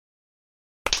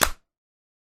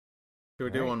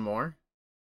Should we do one more?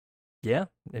 Yeah,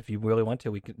 if you really want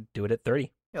to, we can do it at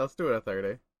 30. Yeah, let's do it at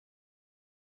 30.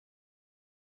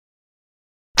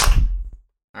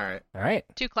 All right.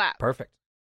 2 clap. Perfect.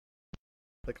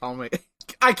 They call me.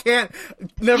 I can't.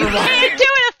 Never You mind. can't do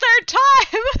it a third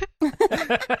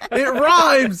time. It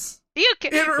rhymes. You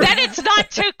can. Then it's not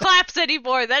 2 claps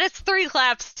anymore. Then it's 3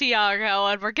 claps, Tiago,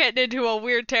 and we're getting into a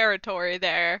weird territory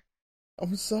there.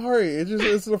 I'm sorry.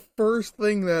 It's the first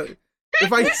thing that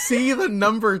if I see the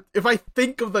number, if I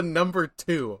think of the number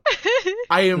 2,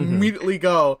 I immediately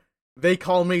go. They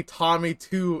call me Tommy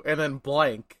 2 and then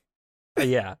blank.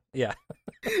 Yeah.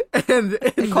 And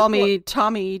They call me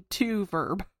Tommy 2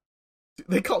 verb.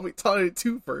 They call me Tommy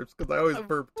 2 verbs because I always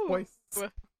verb twice.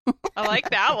 I like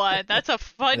that one. That's a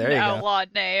fun There you go.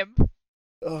 outlawed name.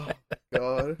 Oh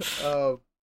God.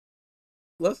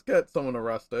 Let's get someone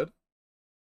arrested.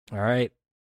 All right.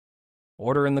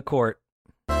 Order in the court.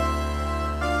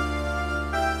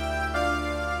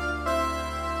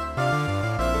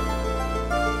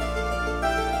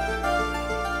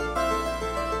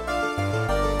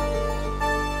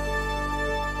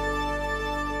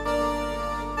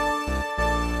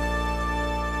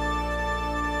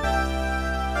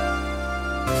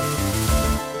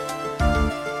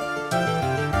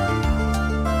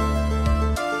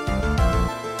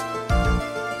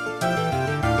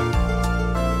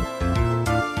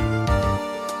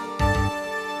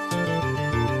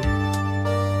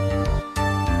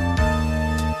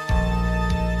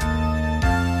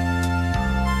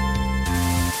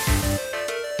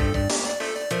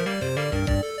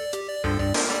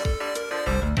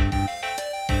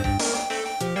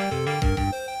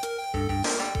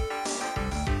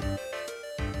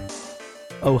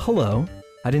 Oh, hello.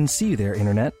 I didn't see you there,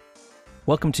 Internet.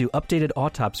 Welcome to Updated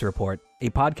Autopsy Report, a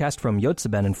podcast from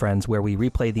Yotseben and Friends where we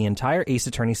replay the entire Ace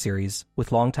Attorney series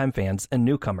with longtime fans and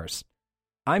newcomers.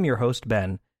 I'm your host,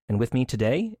 Ben, and with me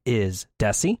today is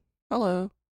Desi.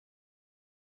 Hello.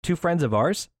 2 friends of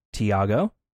ours,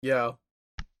 Tiago Yeah.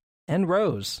 and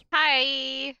Rose.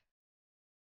 Hi.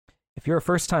 If you're a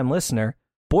first-time listener,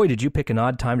 boy, did you pick an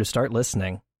odd time to start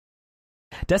listening.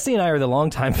 Desi and I are the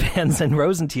longtime fans, and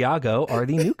Rose and Tiago are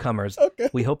the newcomers. Okay.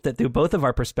 We hope that through both of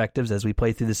our perspectives as we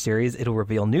play through the series, it'll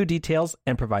reveal new details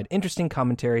and provide interesting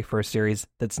commentary for a series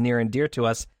that's near and dear to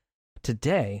us.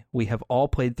 Today, we have all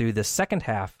played through the second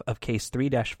half of Case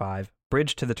 3-5,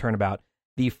 Bridge to the Turnabout,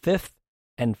 the 5th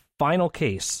and final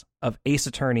case of Ace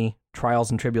Attorney Trials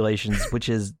and Tribulations, which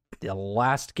is the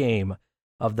last game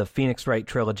of the Phoenix Wright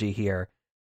trilogy here.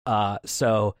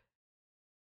 So,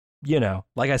 you know,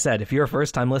 like I said, if you're a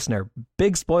first-time listener,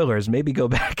 big spoilers, maybe go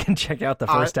back and check out the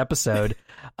first episode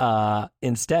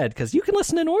instead, because you can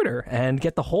listen in order and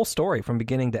get the whole story from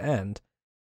beginning to end.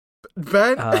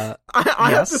 Ben, I have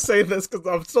yes? to say this because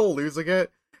I'm still losing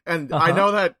it, and I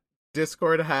know that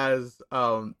Discord has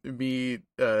me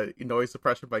noise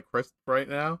suppression by Chris right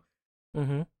now.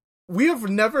 Mm-hmm. We have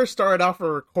never started off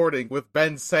a recording with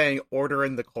Ben saying "order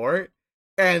in the court,"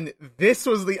 and this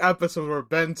was the episode where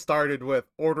Ben started with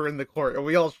 "order in the court," and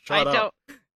we all shut up.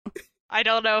 I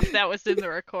don't know if that was in the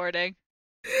recording.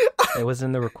 It was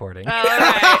in the recording. Oh, all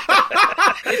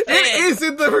right. It is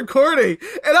in the recording,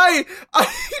 and I'm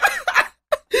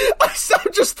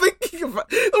just thinking about.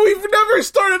 We've never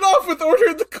started off with "order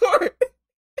in the court."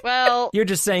 Well, You're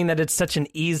just saying that it's such an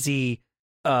easy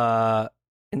line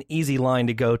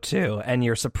to go to, and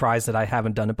you're surprised that I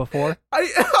haven't done it before. I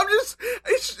guess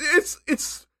It's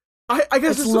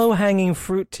it's low-hanging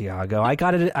fruit, Tiago.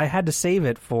 I had to save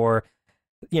it for,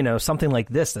 something like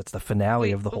this. That's the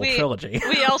finale of the whole trilogy.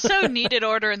 we also needed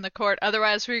order in the court.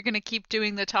 Otherwise, we were going to keep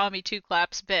doing the Tommy 2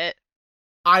 claps bit.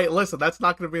 listen. That's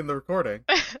not going to be in the recording.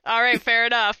 All right, fair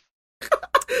enough.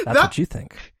 That's what you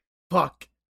think. Fuck.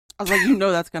 I was like,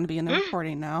 that's going to be in the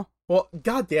recording now. Well,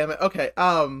 god damn it. Okay.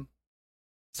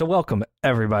 So welcome,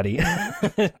 everybody,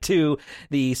 to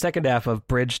the second half of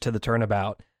Bridge to the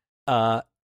Turnabout.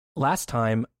 Last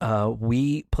time,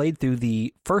 we played through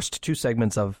the first 2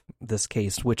 segments of this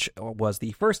case, which was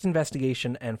the first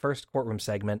investigation and first courtroom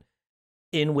segment,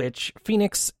 in which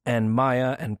Phoenix and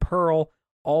Maya and Pearl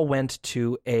all went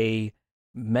to a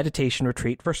meditation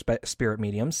retreat for spirit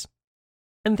mediums,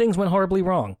 and things went horribly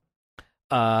wrong.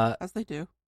 As they do.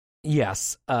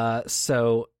 Yes.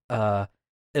 So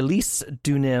Elise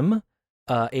Dunim,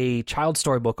 a child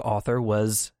storybook author,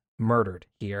 was murdered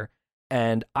here.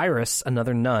 And Iris,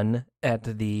 another nun at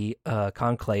the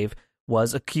conclave,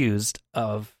 was accused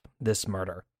of this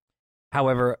murder.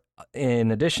 However, in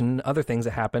addition, other things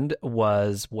that happened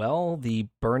was, the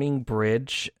burning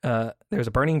bridge. There was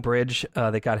a burning bridge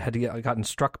that had gotten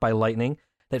struck by lightning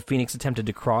that Phoenix attempted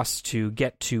to cross to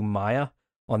get to Maya,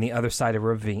 on the other side of a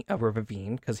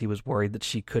ravine because he was worried that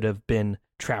she could have been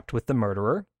trapped with the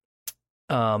murderer.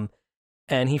 And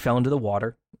he fell into the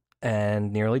water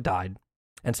and nearly died.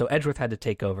 And so Edgeworth had to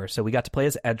take over. So we got to play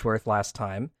as Edgeworth last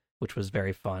time, which was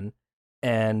very fun,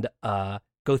 and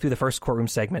go through the first courtroom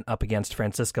segment up against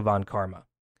Franziska von Karma,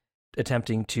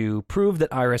 attempting to prove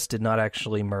that Iris did not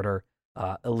actually murder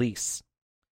Elise.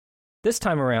 This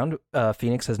time around,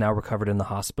 Phoenix has now recovered in the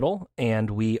hospital, and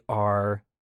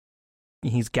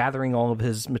he's gathering all of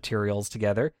his materials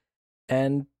together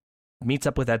and meets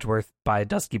up with Edgeworth by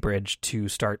Dusky Bridge to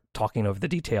start talking over the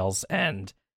details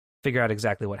and figure out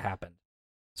exactly what happened.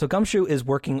 So Gumshoe is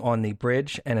working on the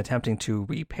bridge and attempting to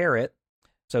repair it.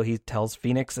 So he tells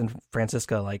Phoenix and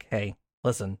Franziska, like, hey,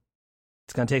 listen,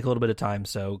 it's going to take a little bit of time,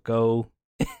 so go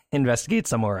investigate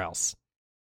somewhere else.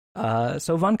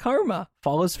 So Von Karma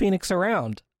follows Phoenix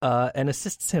around and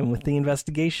assists him with the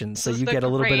investigation. So you get a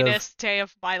little bit of... the greatest day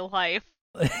of my life.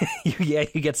 you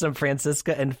get some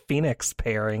Franziska and Phoenix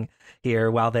pairing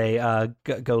here while they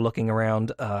go looking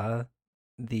around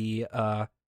the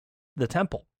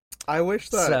temple. I wish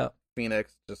that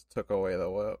Phoenix just took away the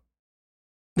whip.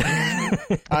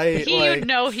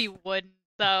 He wouldn't,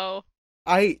 though.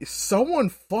 Someone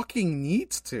fucking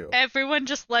needs to. Everyone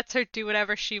just lets her do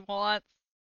whatever she wants.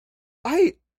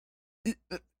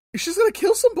 She's gonna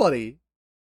kill somebody.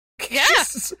 Yeah.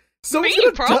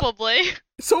 Probably.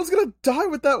 Someone's gonna die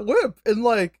with that whip, and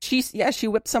like... She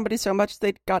whipped somebody so much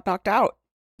they got knocked out.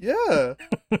 Yeah.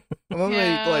 And then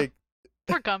they, like...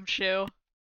 Poor Gumshoe.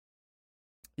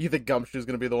 You think Gumshoe's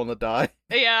gonna be the one to die?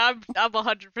 Yeah, I'm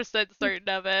 100% certain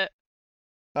of it.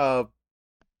 Yeah,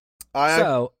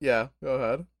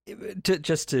 go ahead.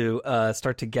 To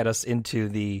start to get us into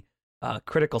the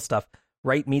critical stuff,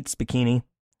 Wright meets Bikini,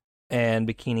 and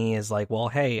Bikini is like, well,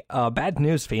 hey, bad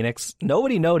news, Phoenix.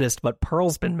 Nobody noticed, but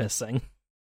Pearl's been missing.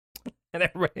 And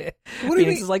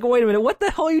Phoenix is like, wait a minute, what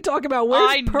the hell are you talking about?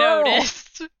 Where's Pearl?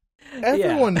 Noticed.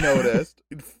 Everyone noticed.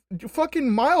 Fucking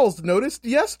Miles noticed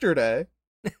yesterday.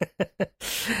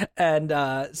 And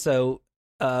so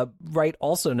Wright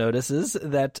also notices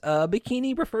that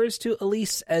Bikini refers to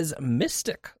Elise as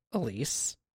Mystic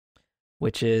Elise,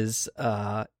 which is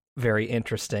very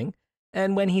interesting.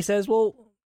 And when he says, well,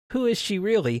 who is she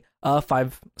really?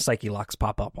 5 psyche locks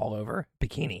pop up all over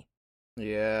Bikini.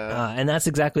 Yeah. And that's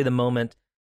exactly the moment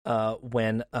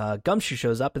when Gumshoe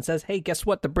shows up and says, hey, guess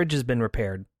what? The bridge has been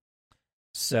repaired.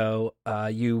 So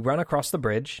you run across the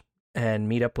bridge and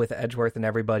meet up with Edgeworth and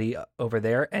everybody over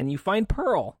there, and you find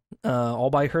Pearl all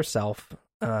by herself,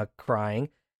 crying,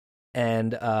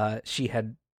 and she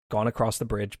had gone across the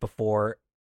bridge before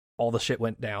all the shit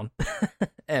went down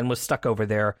and was stuck over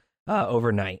there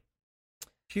overnight.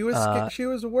 She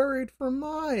was worried for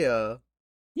Maya.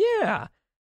 Yeah.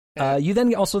 You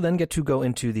then also get to go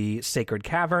into the Sacred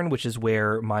Cavern, which is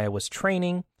where Maya was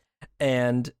training,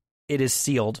 and it is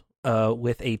sealed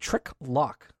with a trick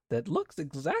lock that looks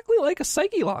exactly like a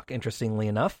psyche lock, interestingly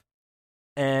enough.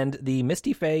 And the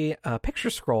Misty Fae picture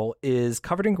scroll is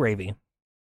covered in gravy.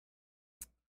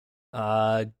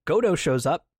 Godo shows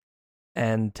up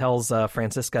and tells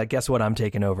Franziska, guess what, I'm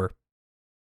taking over.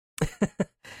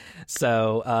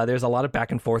 So there's a lot of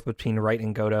back and forth between Wright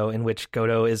and Godo, in which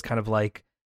Godo is kind of like,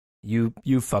 you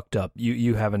fucked up.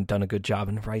 You haven't done a good job.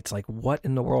 And Wright's like, what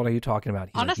in the world are you talking about?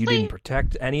 He's honestly, like, you didn't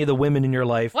protect any of the women in your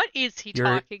life. What is he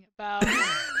talking about?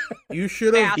 You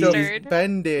should have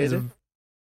defended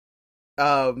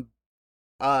Maya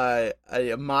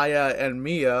and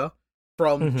Mia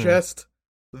from just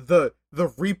the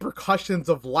repercussions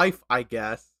of life, I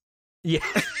guess. Yeah.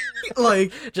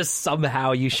 Like, just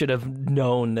somehow you should have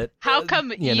known that. How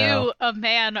come you, a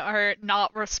man, are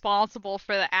not responsible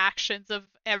for the actions of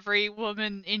every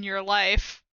woman in your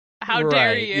life? How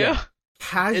dare you? Yeah.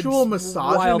 Casual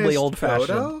misogynist, wildly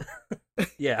old-fashioned.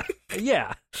 Yeah.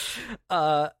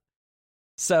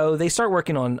 So they start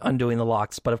working on undoing the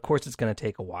locks, but of course it's going to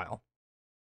take a while.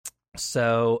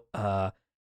 So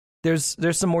there's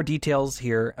some more details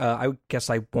here. I guess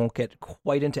I won't get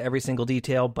quite into every single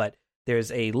detail, but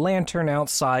there's a lantern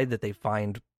outside that they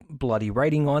find bloody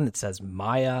writing on that says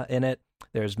Maya in it.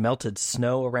 There's melted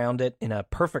snow around it in a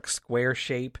perfect square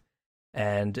shape,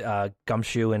 and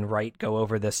Gumshoe and Wright go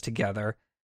over this together.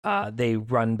 They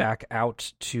run back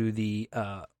out to the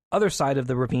other side of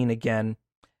the ravine again,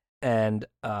 and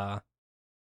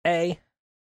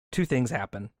two things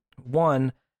happen.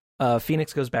 One,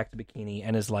 Phoenix goes back to Bikini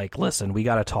and is like, listen, we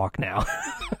gotta talk now.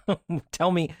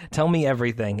 tell me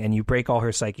everything. And you break all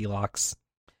her psyche locks.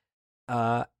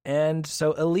 And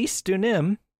so Elise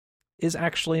Dunim is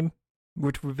actually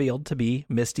revealed to be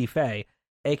Misty Fae,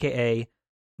 aka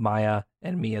Maya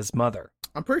and Mia's mother.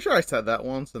 I'm pretty sure I said that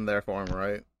once, and therefore I'm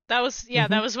right. That was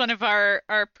that was one of our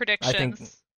predictions. I think,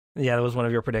 yeah, that was one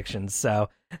of your predictions. So,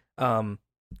 10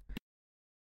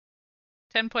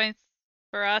 points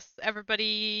for us.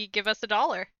 Everybody give us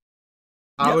 $1.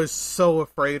 I was so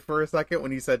afraid for a second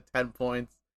when you said 10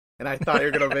 points, and I thought you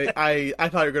were gonna make I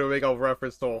thought you were gonna make a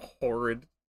reference to a horrid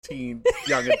teen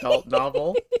young adult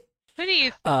novel. Who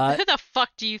the fuck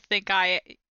do you think I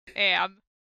am?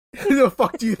 Who the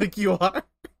fuck do you think you are?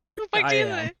 Who the fuck do you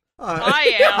think?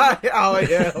 I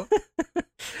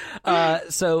am.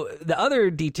 So the other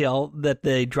detail that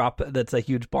they drop that's a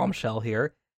huge bombshell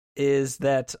here is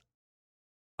that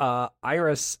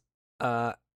Iris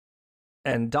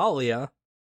and Dahlia,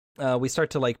 we start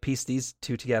to like piece these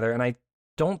two together, and I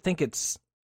don't think it's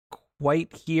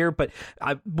quite here, but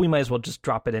we might as well just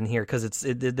drop it in here because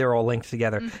they're all linked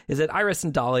together. Is that Iris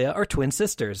and Dahlia are twin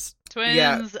sisters? Twins,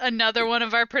 yeah. Another one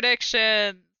of our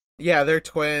predictions. Yeah, they're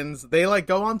twins. They like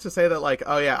go on to say that like,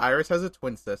 oh yeah, Iris has a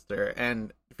twin sister,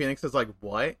 and Phoenix is like,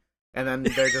 what? And then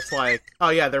they're just like, oh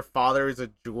yeah, their father is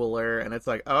a jeweler, and it's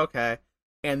like, oh, okay,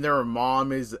 and their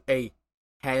mom is a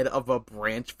head of a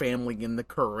branch family in the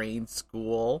Korean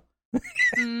school.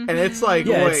 And it's like,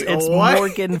 yeah, wait, it's what?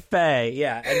 Morgan Fay.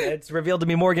 Yeah, and it's revealed to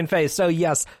be Morgan Fay. So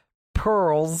yes,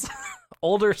 Pearl's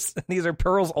these are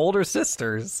Pearl's older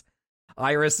sisters,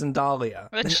 Iris and Dahlia.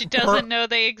 But she doesn't know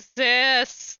they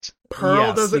exist.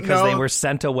 Pearl doesn't because know they were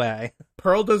sent away.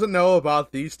 Pearl doesn't know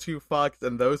about these two fucks,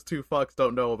 and those two fucks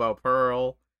don't know about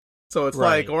Pearl. So it's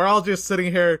Right. like, we're all just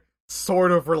sitting here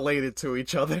sort of related to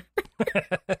each other.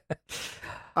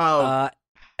 And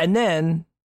then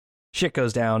shit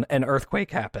goes down, and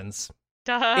earthquake happens.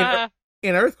 Duh.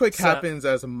 An earthquake happens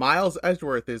as Miles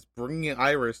Edgeworth is bringing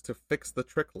Iris to fix the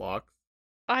trick locks.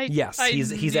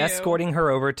 He's escorting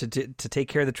her over to take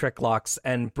care of the trick locks,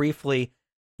 and briefly,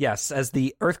 yes, as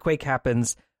the earthquake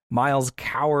happens, Miles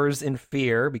cowers in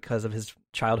fear because of his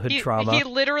childhood trauma. He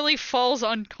literally falls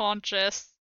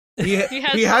unconscious. He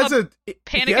has a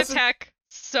panic attack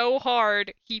so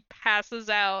hard he passes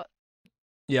out.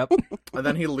 Yep. And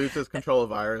then he loses control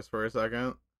of Iris for a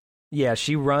second. Yeah,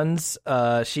 she runs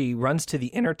to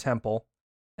the inner temple,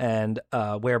 and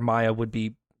where Maya would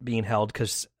be being held,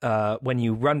 because when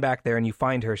you run back there and you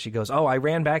find her, she goes, "Oh, I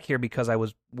ran back here because I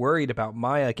was worried about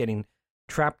Maya getting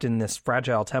trapped in this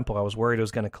fragile temple. I was worried it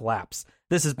was going to collapse."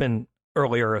 This has been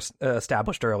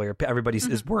established earlier. Everybody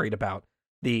is worried about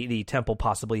the temple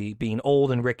possibly being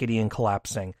old and rickety and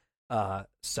collapsing.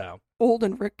 So old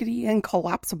and rickety and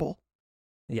collapsible.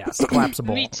 Yes,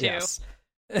 collapsible. Me too. Yes.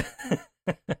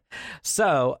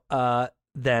 So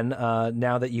then,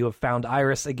 now that you have found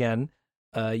Iris again,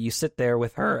 you sit there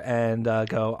with her and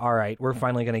go, all right, we're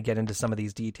finally going to get into some of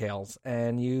these details.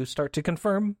 And you start to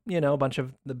confirm, a bunch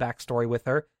of the backstory with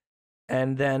her.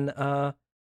 And then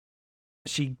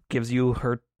she gives you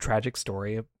her tragic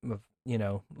story of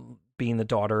being the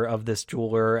daughter of this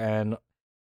jeweler. And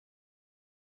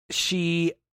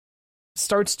she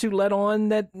starts to let on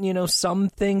that, some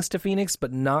things to Phoenix,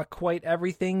 but not quite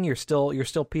everything. You're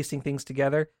still piecing things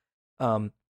together.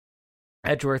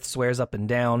 Edgeworth swears up and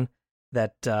down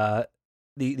that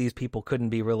these people couldn't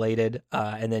be related,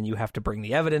 and then you have to bring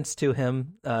the evidence to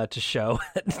him to show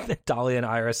that Dahlia and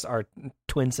Iris are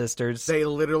twin sisters. They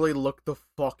literally look the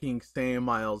fucking same,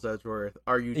 Miles Edgeworth.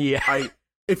 Are you? Yeah.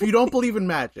 If you don't believe in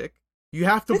magic, you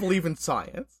have to believe in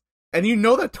science. And you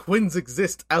know that twins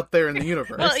exist out there in the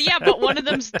universe. Well, yeah, but one of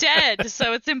them's dead,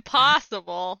 so it's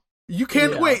impossible. You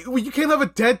can't wait. You can't have a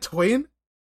dead twin.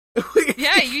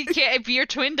 Yeah, you can't. If your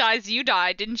twin dies, you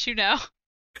die. Didn't you know?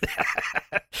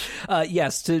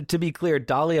 Yes. To be clear,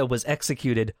 Dahlia was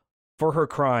executed for her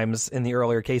crimes in the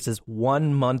earlier cases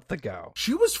 1 month ago.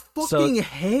 She was fucking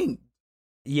hanged.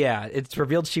 Yeah, it's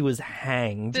revealed she was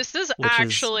hanged. This is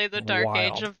actually the dark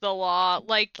age of the law.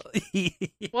 Like,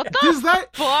 what the Does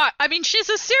that... fuck? I mean, she's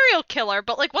a serial killer,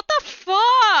 but like, what the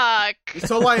fuck?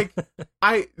 So like,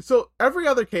 so every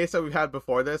other case that we've had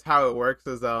before this, how it works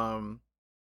is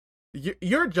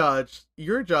your judge,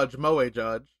 Moe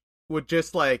judge, would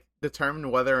just like determine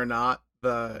whether or not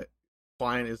the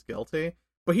client is guilty,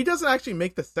 but he doesn't actually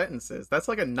make the sentences. That's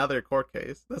like another court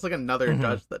case. That's like another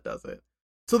judge that does it.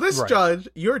 So this judge,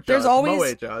 your judge,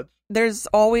 Moe judge. There's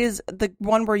always the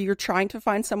one where you're trying to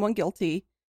find someone guilty,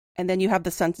 and then you have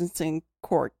the sentencing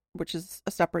court, which is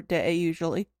a separate day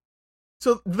usually.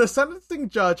 So the sentencing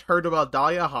judge heard about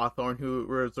Dahlia Hawthorne, who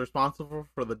was responsible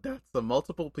for the deaths of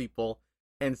multiple people,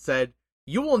 and said,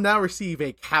 "You will now receive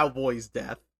a cowboy's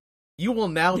death. You will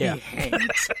now be hanged."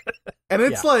 And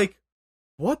it's like,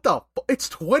 what the it's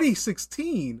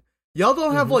 2016. Y'all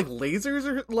don't have like lasers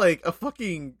or like a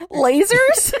fucking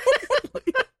lasers?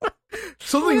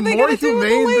 something they more gonna do with the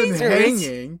humane than lasers?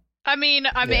 hanging. I mean,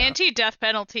 I'm Yeah. anti-death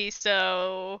penalty,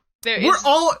 so there is. We're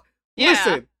all Yeah.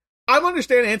 listen. I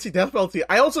understand anti-death penalty.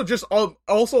 I also just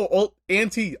also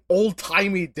anti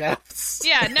old-timey deaths.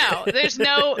 Yeah, no, there's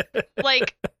no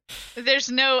there's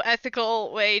no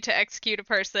ethical way to execute a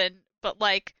person, but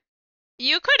like,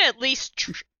 you could at least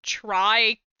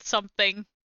try something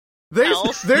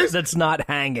else. There's That's not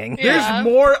hanging. Yeah. there's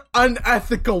more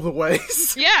unethical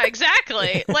ways. Yeah,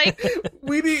 exactly. Like,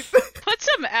 We need. put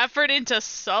some effort into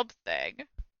something.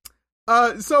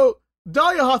 So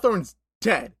Dahlia Hawthorne's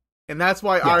dead, and that's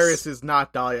why Yes. Iris is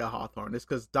not Dahlia Hawthorne. It's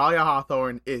because Dahlia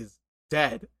Hawthorne is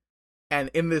dead, and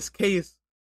in this case,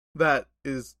 that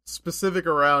is specific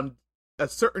around a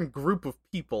certain group of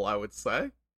people. I would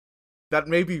say that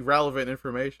may be relevant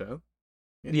information.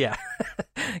 Yeah.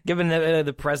 Given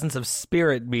the presence of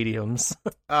spirit mediums.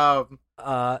 So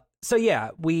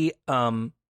yeah, we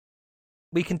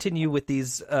continue with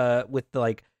these with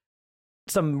like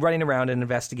some running around and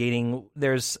investigating.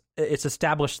 It's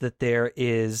established that there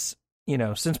is,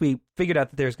 since we figured out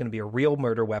that there's going to be a real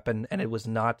murder weapon and it was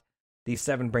not the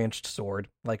 7-branched sword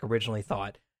like originally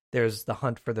thought, there's the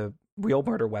hunt for the real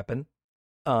murder weapon.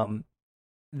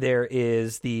 There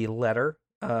is the letter.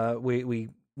 We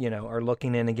are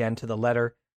looking in again to the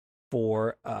letter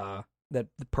for that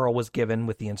Pearl was given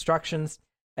with the instructions.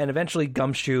 And eventually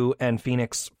Gumshoe and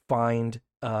Phoenix find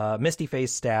Misty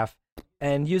Face staff,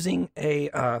 and using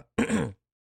a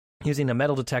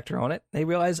metal detector on it, they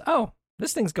realize, oh,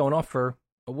 this thing's going off for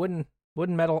a wooden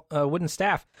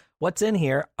staff. What's in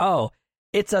here? Oh,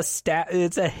 it's a staff.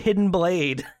 It's a hidden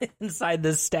blade inside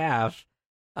this staff.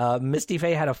 Misty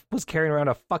Faye was carrying around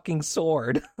a fucking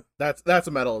sword. That's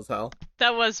metal as hell.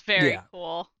 That was very Yeah.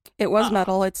 cool. It was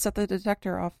metal. It set the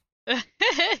detector off.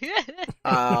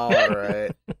 All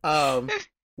right.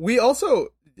 We also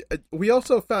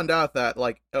found out that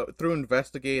through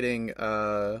investigating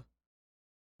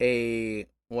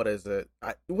what is it?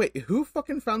 Wait, who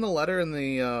fucking found the letter in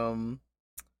the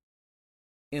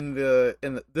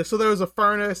so there was a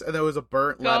furnace and there was a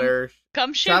burnt letter.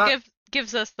 Gumshoe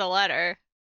gives us the letter.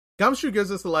 Gumshoe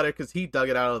gives us the letter because he dug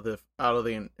it out of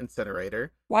the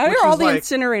incinerator. Why Which are all is the like-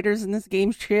 incinerators in this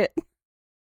game shit?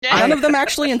 None of them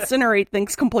actually incinerate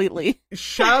things completely.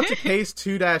 Shout out to case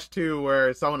 2-2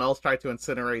 where someone else tried to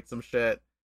incinerate some shit.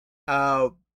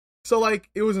 So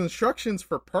it was instructions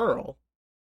for Pearl,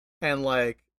 and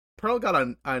Pearl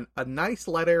got a nice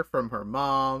letter from her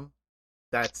mom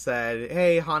that said,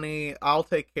 "Hey, honey, I'll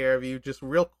take care of you. Just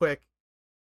real quick,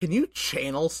 can you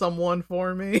channel someone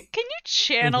for me?" Can you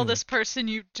channel this person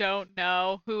you don't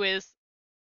know who is,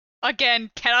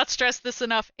 again, cannot stress this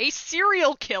enough, a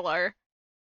serial killer?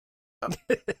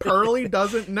 Pearlie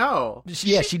doesn't know.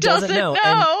 Yeah, she doesn't know.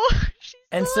 She's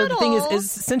And so the thing little. is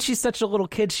since she's such a little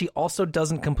kid, she also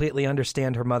doesn't completely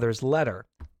understand her mother's letter,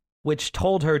 which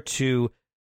told her to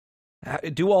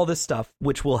do all this stuff,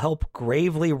 which will help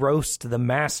gravely roast the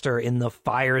master in the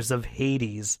fires of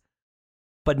Hades.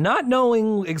 But not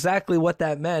knowing exactly what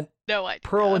that meant, No idea.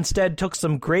 Pearl instead took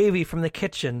some gravy from the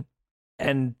kitchen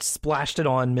and splashed it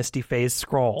on Misty Faye's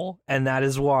scroll, and that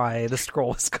is why the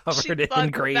scroll is She covered thought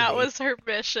in gravy. that was her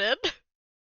mission.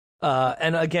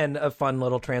 And again, a fun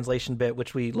little translation bit,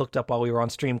 which we looked up while we were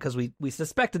on stream, because we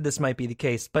suspected this might be the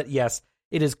case. But yes,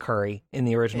 it is curry in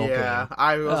the original Yeah, game.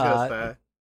 I was gonna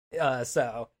say.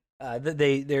 So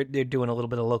they're doing a little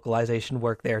bit of localization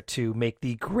work there to make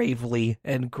the gravely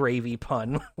and gravy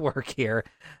pun work here.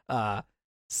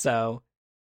 So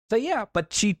yeah,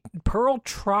 but Pearl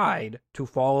tried to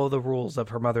follow the rules of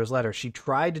her mother's letter. She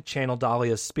tried to channel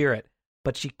Dahlia's spirit,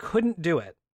 but she couldn't do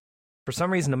it. For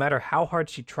some reason, no matter how hard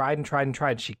she tried and tried and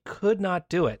tried, she could not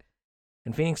do it.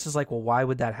 And Phoenix is like, well, why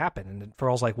would that happen? And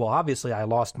Pearl's like, well, obviously I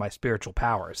lost my spiritual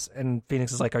powers. And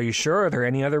Phoenix is like, are you sure? Are there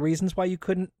any other reasons why you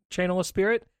couldn't channel a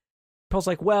spirit? Pearl's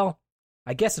like, well,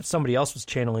 I guess if somebody else was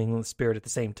channeling the spirit at the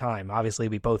same time, obviously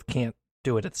we both can't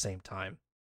do it at the same time.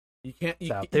 You can't.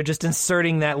 So they're just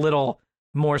inserting that little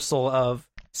morsel of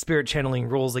spirit channeling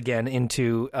rules again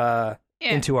into our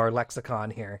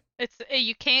lexicon here. It's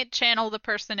you can't channel the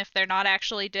person if they're not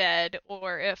actually dead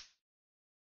or if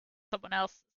someone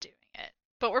else is doing it.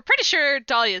 But we're pretty sure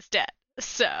Dahlia's dead,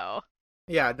 so.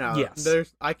 Yeah, no. Yes.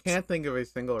 I can't think of a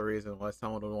single reason why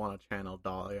someone would want to channel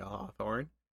Dahlia Hawthorne.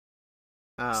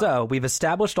 So we've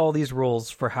established all these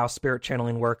rules for how spirit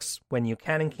channeling works, when you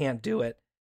can and can't do it,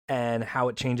 and how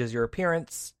it changes your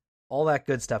appearance, all that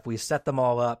good stuff. We set them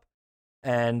all up,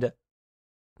 and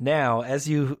now, as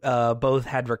you both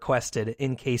had requested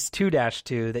in case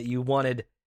 2-2, that you wanted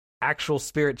actual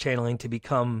spirit channeling to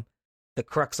become the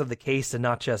crux of the case and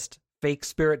not just fake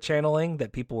spirit channeling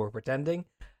that people were pretending,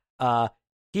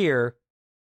 here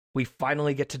we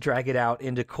finally get to drag it out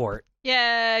into court.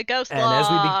 Yeah, ghost And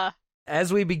law.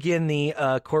 as we begin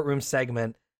the courtroom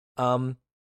segment,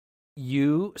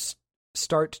 you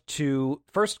start to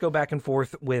first go back and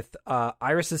forth with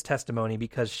Iris's testimony,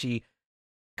 because she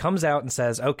comes out and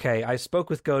says, okay, I spoke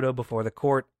with Godo before the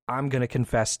court. I'm going to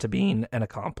confess to being an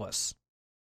accomplice.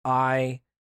 I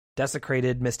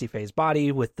desecrated Misty Faye's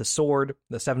body with the sword,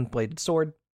 the 7-bladed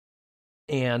sword,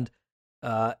 and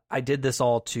I did this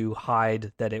all to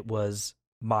hide that it was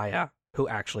Maya who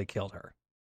actually killed her.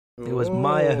 It was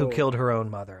Maya who killed her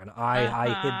own mother, and I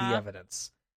hid the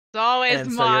evidence. It's always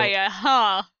And so Maya,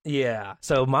 huh? Yeah,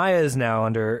 so Maya is now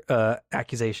under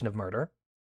accusation of murder,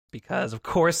 because, of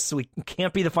course, we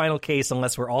can't be the final case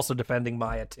unless we're also defending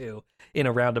Maya, too, in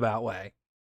a roundabout way.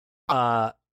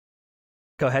 Go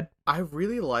ahead. I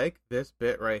really like this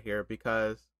bit right here,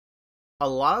 because a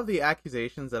lot of the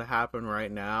accusations that happen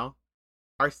right now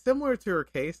are similar to her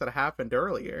case that happened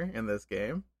earlier in this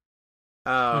game.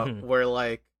 Where,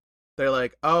 like, they're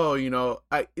like, oh, you know,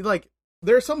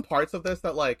 there are some parts of this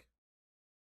that, like,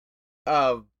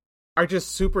 are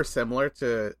just super similar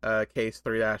to case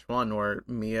 3-1, where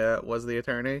Mia was the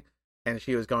attorney and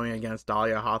she was going against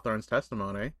Dahlia Hawthorne's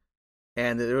testimony.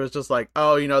 And it was just like,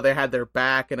 oh, you know, they had their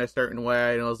back in a certain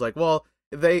way. And it was like, well,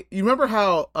 you remember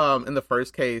how in the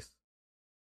first case,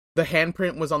 the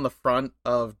handprint was on the front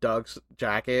of Doug's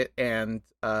jacket, and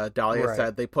Dahlia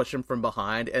said they pushed him from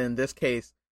behind. And in this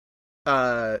case,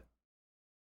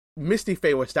 Misty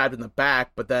Faye was stabbed in the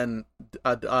back, but then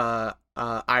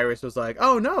Iris was like,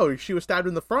 oh no, she was stabbed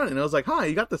in the front. And I was like, huh,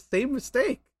 you got the same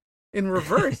mistake in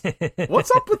reverse.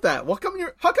 What's up with that? How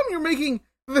come you're making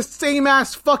the same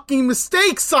ass fucking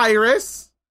mistakes,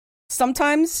 Cyrus?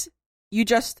 Sometimes you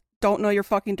just don't know your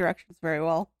fucking directions very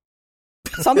well.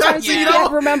 Sometimes you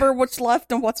can't remember what's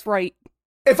left and what's right.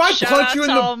 If I punch you in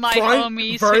the all my front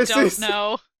homies versus... who don't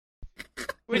know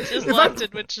which is left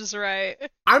and which is right.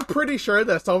 I'm pretty sure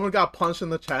that if someone got punched in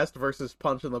the chest versus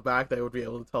punched in the back, they would be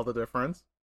able to tell the difference.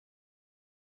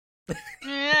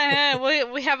 Yeah,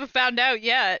 we haven't found out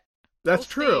yet. That's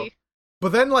true. See.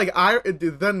 But then, like,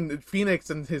 then Phoenix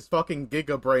in his fucking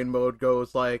Giga Brain mode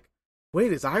goes like,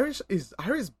 wait, is Iris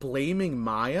blaming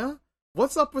Maya?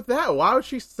 What's up with that? Why would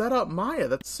she set up Maya?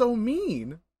 That's so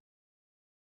mean.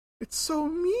 It's so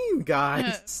mean,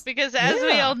 guys. Because as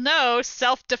we all know,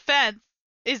 self-defense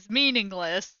is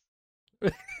meaningless.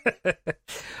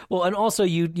 Well, and also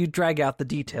you drag out the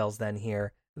details then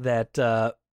here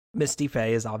that Misty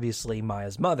Faye is obviously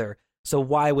Maya's mother, so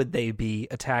why would they be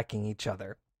attacking each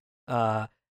other? And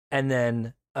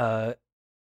then,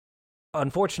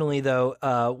 unfortunately,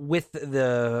 though, with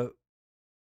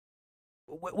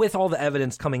all the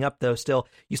evidence coming up, though,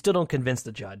 you still don't convince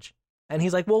the judge. And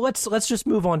he's like, well, let's just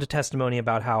move on to testimony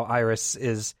about how Iris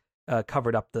is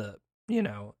covered up the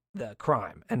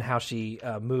crime and how she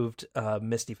moved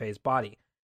Misty Faye's body.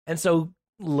 And so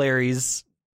Larry's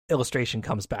illustration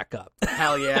comes back up.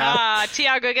 Hell yeah.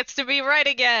 Tiago gets to be right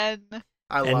again.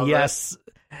 I love yes,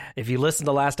 if you listen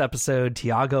to last episode,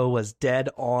 Tiago was dead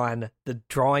on. The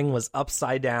drawing was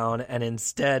upside down, and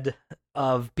instead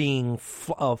of being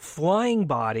a flying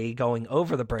body going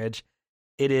over the bridge,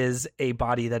 it is a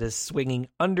body that is swinging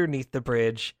underneath the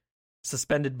bridge,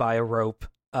 suspended by a rope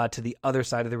to the other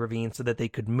side of the ravine so that they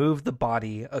could move the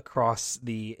body across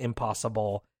the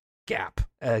impossible gap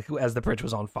as the bridge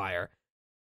was on fire.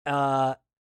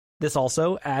 This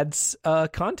also adds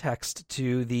context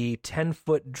to the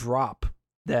 10-foot drop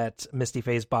that Misty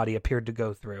Faye's body appeared to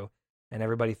go through. And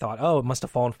everybody thought, oh, it must have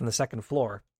fallen from the second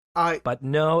floor. But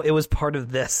no, it was part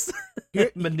of this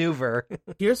maneuver.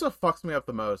 Here's what fucks me up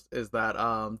the most is that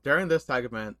during this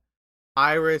segment,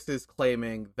 Iris is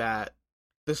claiming that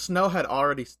the snow had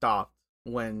already stopped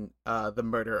when the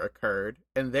murder occurred.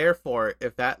 And therefore,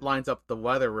 if that lines up the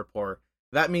weather report,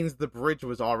 that means the bridge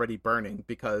was already burning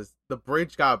because the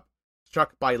bridge got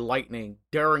struck by lightning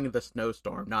during the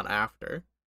snowstorm, not after.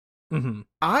 Mm-hmm.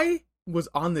 I was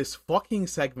on this fucking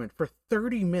segment for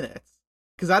 30 minutes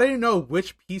because I didn't know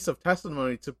which piece of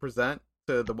testimony to present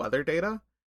to the weather data.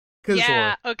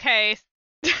 Yeah, okay.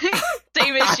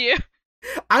 Same issue.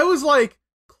 I was like,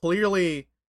 clearly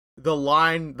the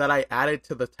line that I added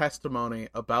to the testimony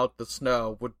about the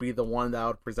snow would be the one that I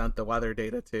would present the weather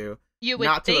data to. You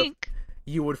would think.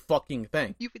 You would fucking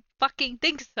think. You would fucking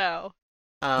think so.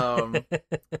 And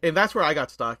that's where I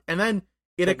got stuck. And then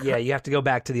yeah, you have to go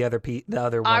back to the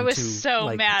other one. I was to, so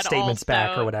like, mad. Statements also,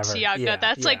 back or whatever. Tiago,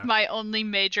 that's like my only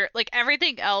major. Like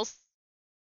everything else,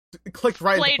 it clicked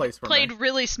right into place for me. Played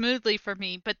really smoothly for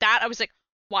me, but that I was like,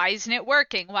 why isn't it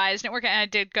working? Why isn't it working? And I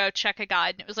did go check a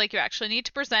guide, and it was like, you actually need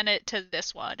to present it to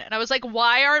this one. And I was like,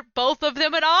 why aren't both of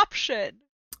them an option?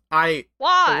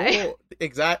 Why?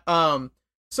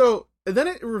 So then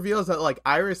it reveals that, like,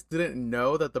 Iris didn't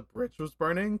know that the bridge was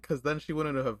burning, because then she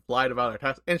wouldn't have lied about her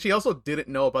test. And she also didn't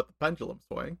know about the pendulum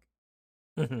swing.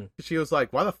 Mm-hmm. She was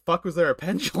like, why the fuck was there a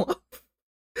pendulum?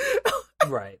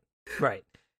 Right.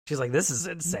 She's like, this is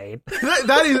insane.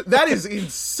 that is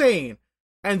insane.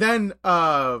 And then,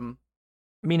 I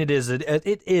mean, it is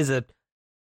a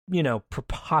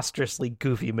preposterously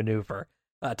goofy maneuver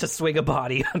to swing a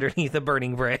body underneath a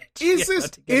burning bridge. Is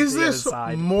this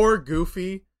more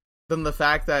goofy than the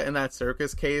fact that in that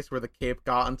circus case where the cape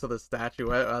got into the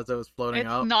statuette as it was floating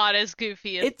out? It's not as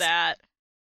goofy as that.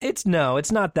 It's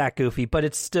not that goofy, but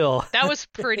it's still that was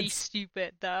pretty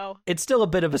stupid though. It's still a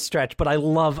bit of a stretch, but I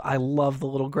love the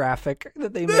little graphic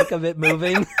that they make of it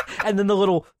moving, and then the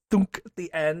little thunk at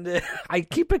the end. I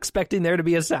keep expecting there to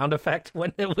be a sound effect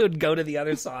when it would go to the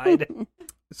other side.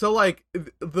 So, like,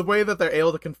 the way that they're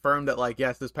able to confirm that, like,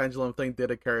 yes, this pendulum thing did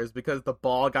occur is because the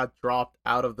ball got dropped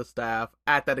out of the staff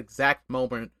at that exact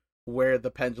moment where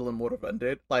the pendulum would have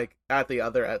ended, like, at the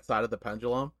other side of the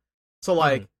pendulum. So,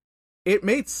 like, it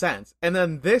made sense. And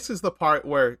then this is the part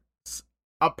where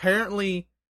apparently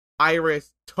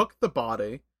Iris took the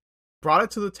body, brought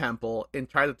it to the temple, and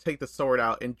tried to take the sword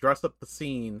out and dress up the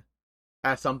scene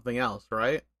as something else,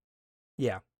 right?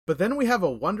 Yeah. But then we have a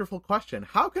wonderful question.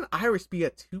 How can Iris be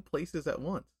at two places at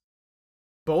once?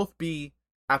 Both be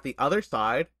at the other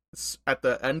side, at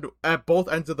both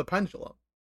ends of the pendulum.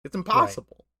 It's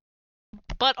impossible. Right.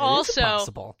 But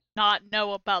also not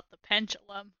know about the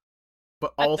pendulum.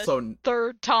 But also the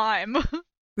third time.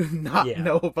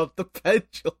 know about the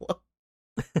pendulum.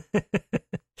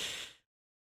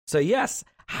 So yes,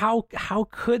 how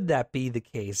could that be the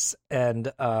case?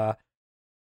 And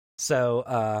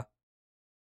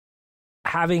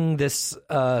having this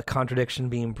contradiction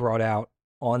being brought out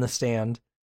on the stand,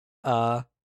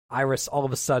 Iris all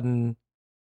of a sudden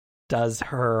does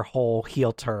her whole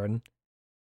heel turn,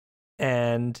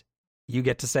 and you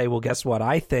get to say, well, guess what?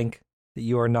 I think that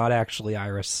you are not actually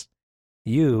Iris.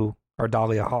 You are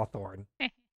Dahlia Hawthorne.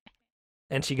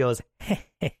 And she goes,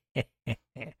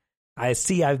 I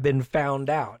see I've been found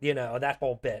out, that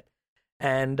whole bit.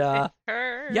 And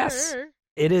yes,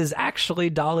 it is actually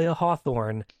Dahlia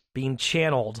Hawthorne being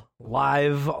channeled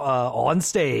live on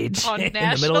stage on in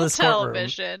national the middle of this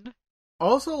television. Courtroom.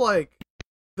 Also, like,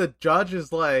 the judge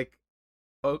is like,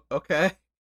 oh, okay.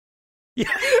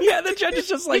 Yeah, the judge is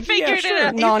just like, yeah,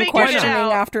 sure. Non-questioning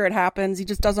after it happens. He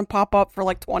just doesn't pop up for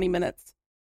like 20 minutes.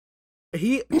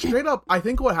 He straight up, I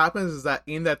think what happens is that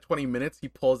in that 20 minutes, he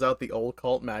pulls out the old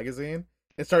cult magazine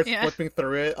and starts flipping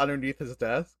through it underneath his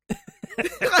desk.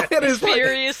 He's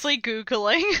furiously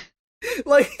Googling.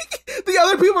 Like, the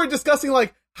other people are discussing,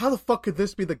 like, how the fuck could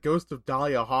this be the ghost of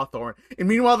Dahlia Hawthorne? And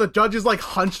meanwhile, the judge is, like,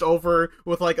 hunched over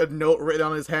with, like, a note written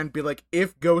on his hand, be like,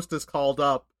 if ghost is called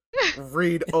up,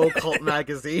 read Occult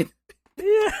magazine.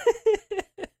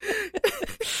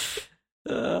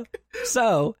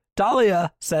 So,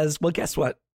 Dahlia says, well, guess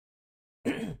what?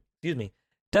 Excuse me.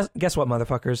 Guess what,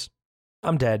 motherfuckers?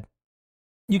 I'm dead.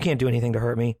 You can't do anything to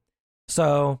hurt me.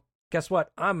 So, guess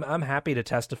what? I'm happy to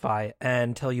testify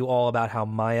and tell you all about how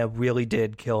Maya really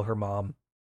did kill her mom.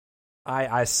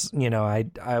 I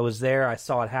was there. I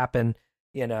saw it happen.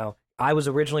 I was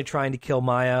originally trying to kill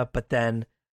Maya, but then,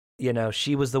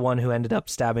 she was the one who ended up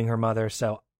stabbing her mother.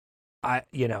 So I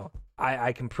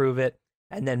can prove it.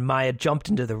 And then Maya jumped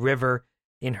into the river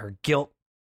in her guilt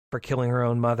for killing her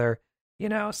own mother,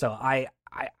 so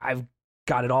I've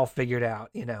got it all figured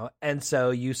out, and so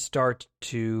you start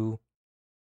to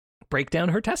break down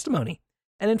her testimony.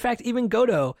 And in fact, even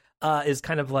Godo is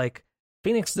kind of like,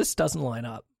 Phoenix, this doesn't line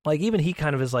up. Like, even he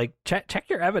kind of is like, check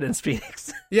your evidence,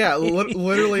 Phoenix. Yeah,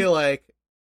 literally, like,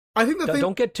 I think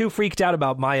don't get too freaked out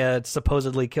about Maya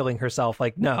supposedly killing herself.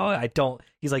 Like, no, I don't.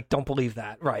 He's like, don't believe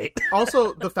that, right?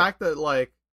 Also, the fact that,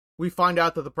 like, we find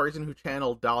out that the person who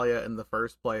channeled Dahlia in the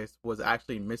first place was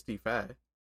actually Misty Faye.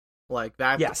 Like,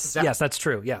 that's... Yes, that's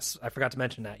true. Yes, I forgot to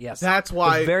mention that. Yes. That's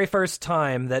why... The very first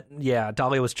time that,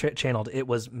 Dahlia was channeled, it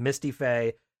was Misty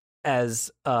Faye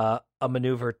as a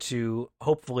maneuver to,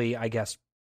 hopefully, I guess,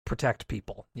 protect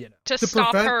people, To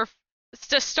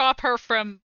stop her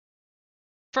from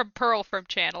Pearl from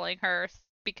channeling her,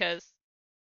 because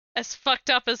as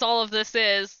fucked up as all of this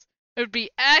is, it would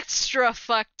be extra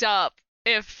fucked up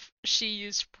if she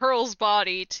used Pearl's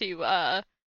body to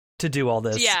do all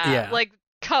this. Yeah. Like,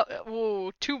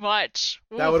 too much.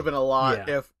 Ooh. That would have been a lot.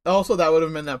 Yeah. Also, that would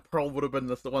have meant that Pearl would have been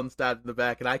the one stabbed in the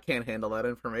back, and I can't handle that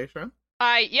information.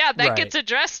 That gets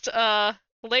addressed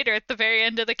later at the very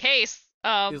end of the case.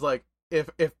 He's like, if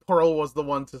Pearl was the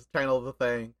one to channel the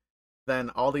thing, then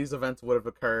all these events would have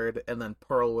occurred, and then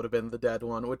Pearl would have been the dead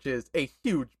one, which is a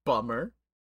huge bummer.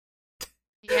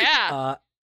 Yeah.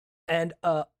 And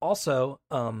also,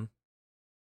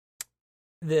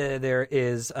 there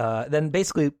is then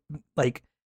basically like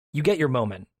you get your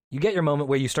moment. You get your moment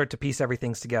where you start to piece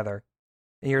everything together,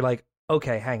 and you're like,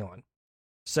 okay, hang on.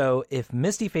 So if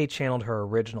Misty Faye channeled her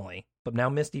originally, but now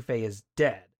Misty Faye is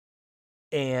dead,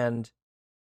 and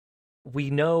we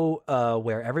know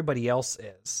where everybody else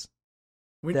is,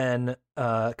 then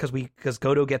because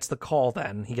Godo gets the call,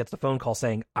 then he gets the phone call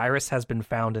saying Iris has been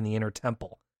found in the inner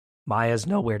temple. Maya's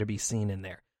nowhere to be seen in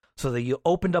there. So that you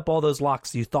opened up all those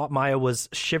locks. You thought Maya was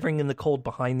shivering in the cold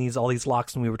behind all these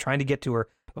locks, and we were trying to get to her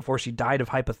before she died of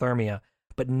hypothermia.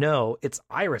 But no, it's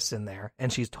Iris in there,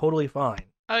 and she's totally fine.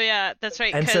 Oh yeah, that's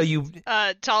right. And so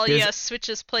Dahlia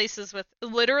switches places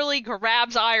literally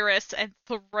grabs Iris and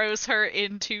throws her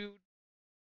into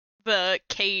the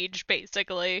cage,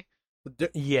 basically.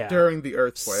 During the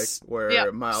earthquake,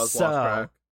 where Miles lost track.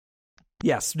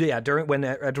 Yes, yeah. When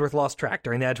Edgeworth lost track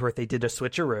during the Edgeworth, they did a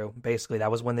switcheroo. Basically,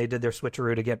 that was when they did their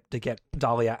switcheroo to get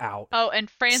Dahlia out. Oh, and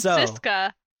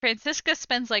Francisca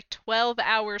spends like 12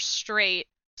 hours straight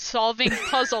solving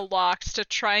puzzle locks to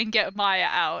try and get Maya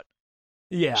out.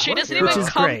 Yeah, she doesn't even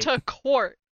come to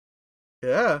court.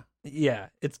 Yeah,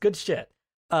 it's good shit.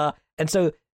 And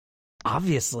so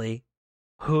obviously,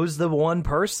 who's the one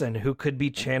person who could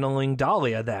be channeling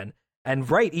Dahlia then? And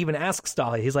Wright even asks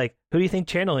Dahlia, he's like, who do you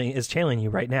think is channeling you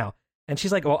right now? And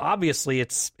she's like, well, obviously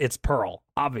it's Pearl,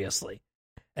 obviously.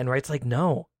 And Wright's like,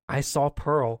 no, I saw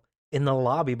Pearl in the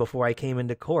lobby before I came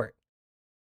into court.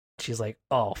 She's like,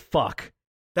 oh, fuck.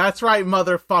 That's right,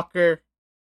 motherfucker.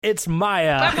 It's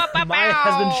Maya. Maya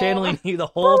has been channeling you the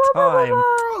whole time.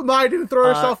 Maya didn't throw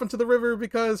herself into the river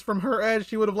because from her edge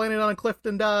she would have landed on a cliff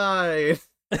and died.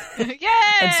 Yay!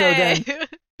 And so then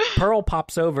Pearl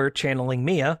pops over channeling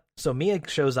Mia. So Mia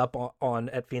shows up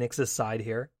at Phoenix's side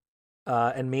here.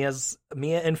 And Mia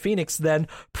and Phoenix then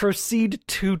proceed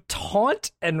to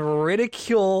taunt and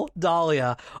ridicule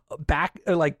Dahlia back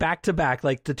to back,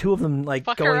 like the two of them like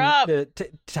fuck going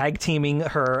tag teaming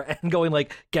her and going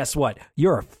like, guess what?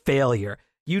 You're a failure.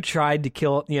 You tried to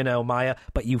kill, Maya,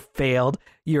 but you failed.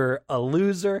 You're a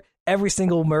loser. Every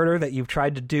single murder that you've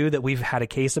tried to do that we've had a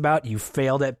case about, you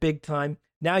failed at big time.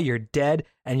 Now you're dead,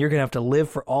 and you're gonna have to live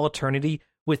for all eternity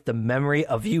with the memory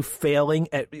of you failing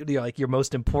at like your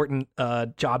most important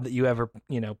job that you ever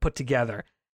put together.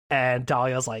 And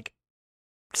Dahlia's like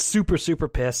super super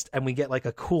pissed, and we get like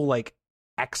a cool like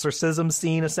exorcism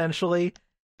scene essentially,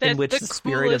 in which the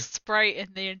spirit coolest sprite in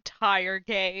the entire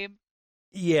game.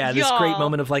 Yeah, this great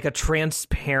moment of like a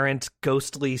transparent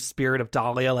ghostly spirit of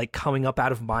Dahlia like coming up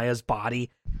out of Maya's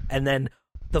body, and then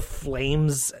the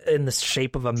flames in the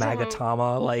shape of a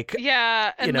Magatama, like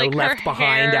and left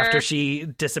behind after she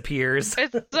disappears.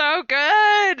 It's so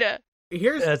good.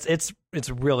 It's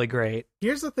really great.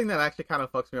 Here's the thing that actually kind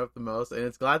of fucks me up the most, and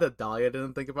it's glad that Dahlia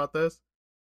didn't think about this.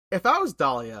 If I was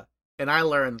Dahlia and I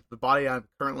learned the body I'm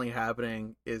currently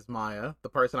inhabiting is Maya, the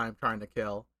person I'm trying to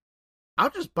kill, I'll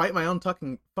just bite my own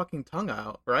fucking tongue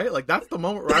out, right? Like, that's the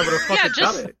moment where I would have fucking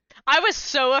done it. I was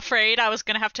so afraid I was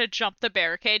going to have to jump the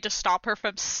barricade to stop her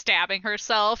from stabbing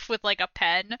herself with, like, a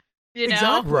pen,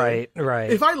 Exactly. Right.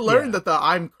 If I learned that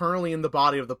I'm currently in the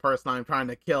body of the person I'm trying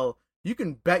to kill, you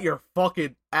can bet your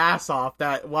fucking ass off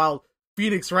that while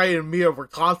Phoenix, Wright, and Mia were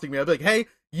taunting me, I'd be like, hey,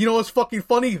 you know what's fucking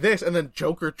funny? This, and then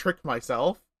Joker tricked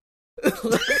myself.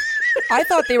 I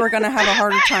thought they were going to have a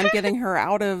harder time getting her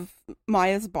out of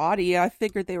Maya's body. I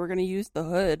figured they were going to use the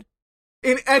hood.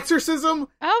 In Exorcism?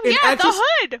 Oh, yeah, the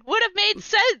hood would have made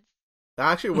sense.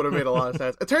 That actually would have made a lot of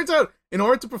sense. It turns out, in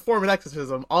order to perform an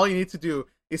exorcism, all you need to do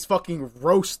is fucking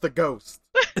roast the ghost.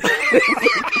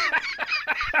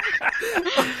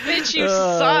 Bitch, you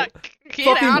suck.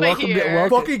 Get out of here.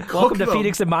 Welcome to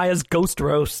Phoenix and Maya's ghost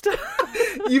roast.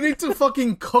 You need to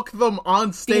fucking cook them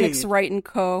on stage. Phoenix, Wright, and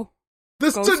Co.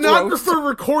 The stenographer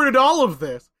recorded all of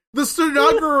this. The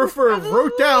stenographer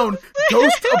wrote down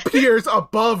ghost appears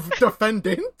above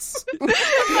defendants. Oh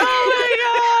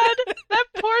my god! That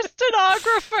poor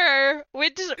stenographer.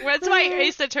 When's my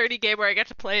Ace Attorney game where I get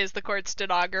to play as the court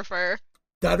stenographer?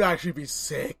 That'd actually be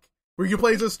sick. Where you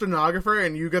play as a stenographer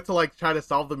and you get to like try to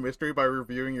solve the mystery by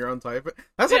reviewing your own type.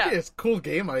 That's actually a cool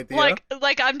game idea.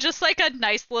 Like I'm just like a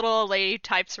nice little lady who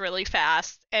types really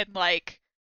fast and like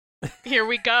here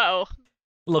we go.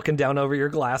 Looking down over your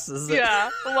glasses.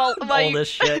 Yeah. Well, all this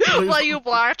shit. While you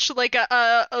watch like an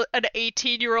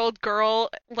 18-year-old girl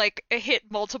like hit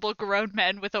multiple grown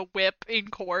men with a whip in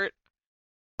court.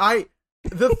 I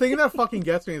the thing that fucking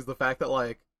gets me is the fact that,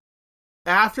 like,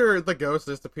 after the ghost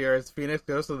disappears, Phoenix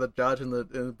goes to the judge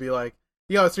and be like,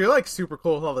 yo, so you're, like, super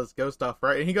cool with all this ghost stuff,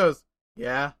 right? And he goes,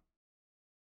 yeah.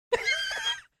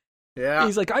 Yeah.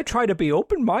 He's like, I try to be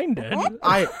open-minded.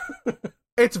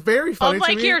 It's very funny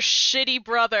Unlike to me. your shitty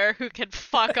brother who can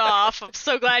fuck off. I'm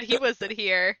so glad he wasn't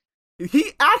here.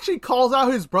 He actually calls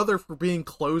out his brother for being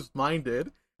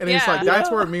closed-minded. And he's like,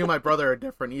 that's where me and my brother are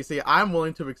different. You see, I'm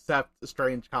willing to accept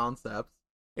strange concepts.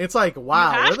 It's like,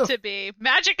 wow. You have to be.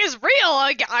 Magic is real,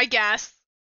 I guess.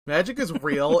 Magic is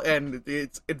real, and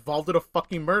it's involved in a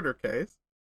fucking murder case.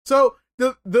 So,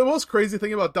 the most crazy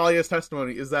thing about Dahlia's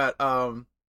testimony is that,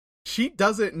 she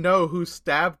doesn't know who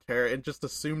stabbed her and just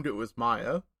assumed it was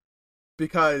Maya.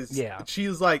 Because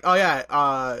she's like, oh yeah,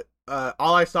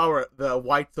 all I saw were the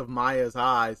whites of Maya's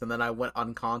eyes, and then I went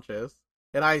unconscious.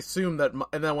 And I assumed that,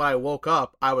 and then when I woke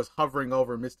up, I was hovering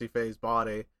over Misty Faye's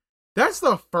body. That's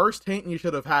the first hint you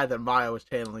should have had that Maya was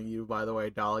channeling you, by the way,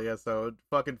 Dahlia, so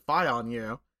fucking fie on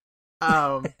you.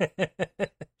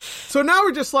 So now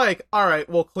we're just like, alright,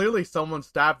 well, clearly someone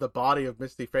stabbed the body of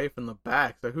Misty Faye from the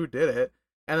back, so who did it?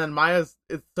 And then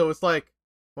it's like,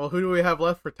 well, who do we have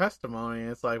left for testimony?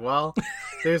 It's like, well,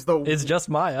 it's just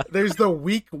Maya. There's the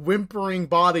weak, whimpering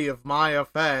body of Maya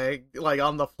Faye, like,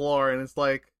 on the floor, and it's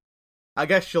like, I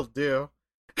guess she'll do.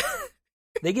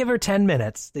 They give her 10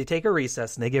 minutes. They take a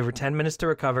recess, and they give her 10 minutes to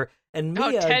recover, and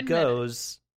Mia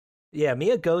goes... Yeah,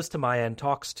 Mia goes to Maya and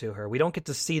talks to her. We don't get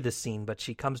to see the scene, but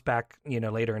she comes back,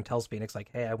 later and tells Phoenix, like,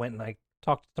 hey, I went and I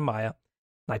talked to Maya,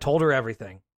 and I told her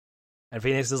everything. And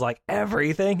Phoenix is like,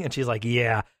 everything? And she's like,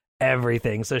 yeah,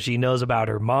 everything. So she knows about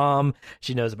her mom,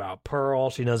 she knows about Pearl,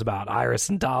 she knows about Iris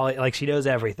and Dolly. Like, she knows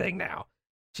everything now.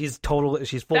 She's fully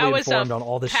informed on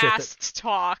all this shit. Past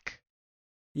talk.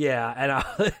 Yeah,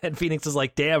 and Phoenix is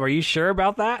like, damn, are you sure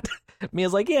about that?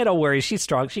 Mia's like, yeah, don't worry, she's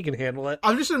strong, she can handle it.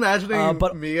 I'm just imagining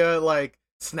Mia, like,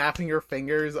 snapping her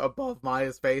fingers above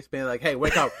Maya's face, being like, hey,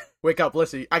 wake up,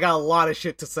 listen, I got a lot of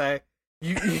shit to say.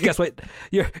 You guess what?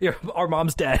 Our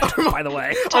mom's dead, by the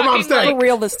way. Our mom's dead. For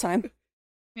real this time.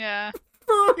 Yeah.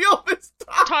 For real this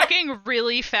time. Talking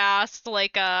really fast,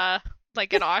 like an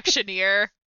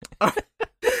auctioneer. All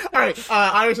right,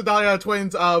 Iris and Dahlia are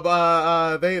twins.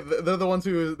 They're the ones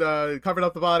who covered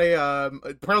up the body.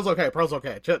 Pearl's okay.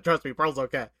 Trust me, Pearl's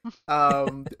okay.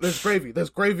 There's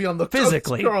gravy on the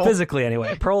physically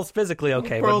anyway. Pearl's physically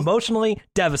okay, but emotionally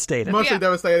devastated.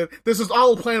 Devastated. This was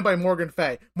all planned by Morgan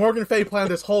Fay. Morgan Fay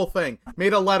planned this whole thing,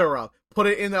 made a letter up, put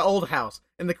it in the old house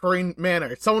in the Korean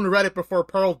manor. Someone read it before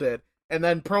Pearl did, and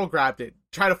then Pearl grabbed it,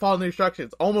 tried to follow the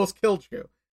instructions, almost killed you.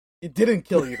 It didn't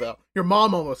kill you, though. Your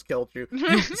mom almost killed you.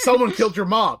 Someone killed your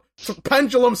mom. So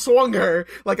pendulum swung her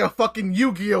like a fucking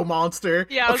Yu-Gi-Oh monster.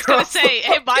 Yeah, I was gonna say,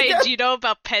 hey, Maya, do you know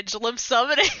about pendulum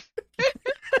summoning?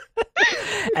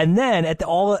 And then, at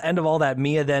the end of all that,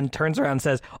 Mia then turns around and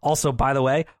says, also, by the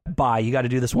way, bye, you gotta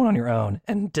do this one on your own,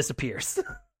 and disappears.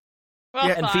 Well,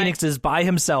 and Phoenix is by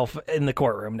himself in the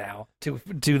courtroom now to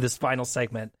do this final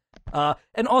segment.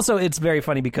 And also, it's very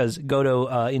funny because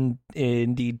Goto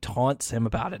indeed taunts him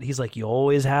about it. He's like, you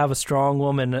always have a strong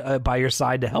woman by your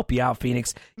side to help you out,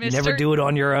 Phoenix. You never do it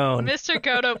on your own. Mr.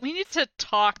 Goto, we need to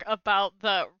talk about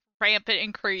the rampant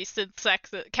increase in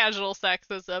casual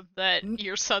sexism that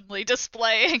you're suddenly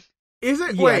displaying. Is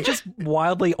it? Yeah, wait, just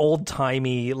wildly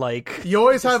old-timey, like... You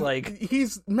always have...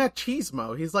 He's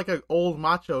machismo. He's like an old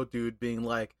macho dude being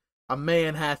like, a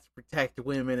man has to protect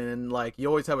women, and like you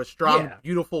always have a strong,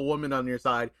 beautiful woman on your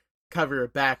side. Cover your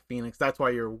back, Phoenix. That's why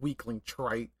you're a weakling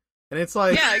trite. And it's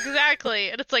like, yeah, exactly.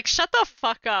 And it's like, shut the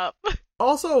fuck up.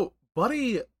 Also,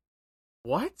 buddy,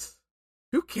 what?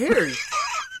 Who cares?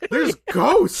 There's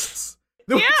ghosts.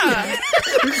 Yeah,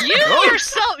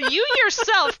 you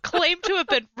yourself claim to have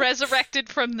been resurrected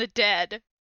from the dead.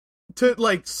 To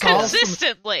like solve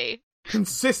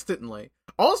consistently.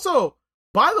 Also.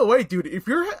 By the way, dude, if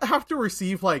you have to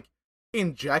receive, like,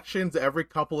 injections every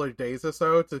couple of days or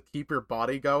so to keep your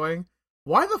body going,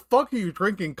 why the fuck are you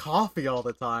drinking coffee all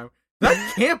the time?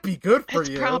 That can't be good for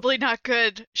you. It's probably not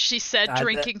good, she said,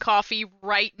 drinking coffee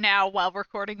right now while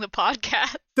recording the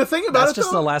podcast. The thing about that's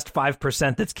just the last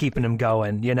 5% that's keeping him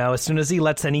going, as soon as he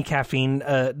lets any caffeine,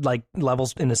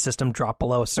 levels in his system drop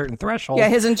below a certain threshold. Yeah,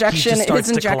 his injections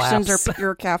are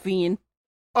pure caffeine.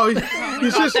 Oh,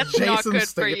 he's just Jason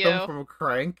Statham from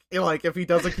Crank. Like, if he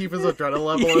doesn't keep his adrenaline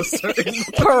level a certain...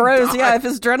 Rose, yeah, if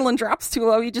his adrenaline drops too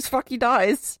low, he just fucking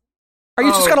dies. Are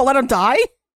you just gonna let him die?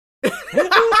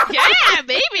 Yeah,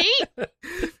 maybe!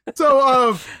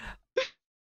 So,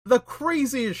 the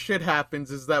craziest shit happens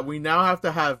is that we now have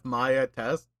to have Maya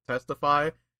testify.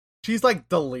 She's, like,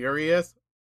 delirious.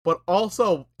 but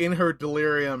also in her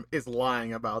delirium is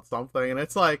lying about something, and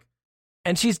it's like,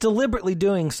 and she's deliberately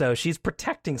doing so. She's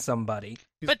protecting somebody,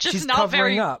 but just she's not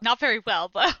very up. not very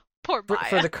well though. Poor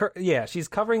Maya. She's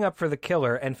covering up for the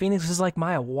killer, and Phoenix is like,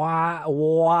 Maya, why?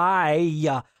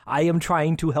 I am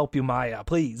trying to help you, Maya.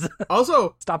 Please.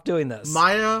 Also, stop doing this.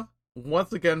 Maya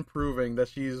once again proving that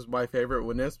she's my favorite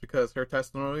witness because her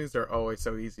testimonies are always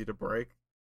so easy to break.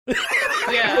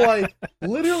 Yeah. Like,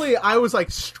 literally, I was like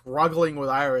struggling with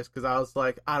Iris because I was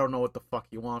like, I don't know what the fuck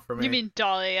you want from me. You mean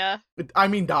Dahlia? I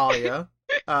mean Dahlia,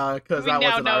 because that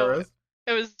wasn't Iris.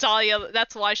 It was Dahlia.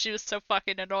 That's why she was so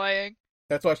fucking annoying.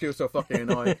 That's why she was so fucking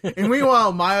annoying. And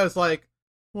meanwhile, Maya's like,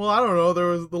 well, I don't know,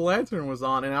 the lantern was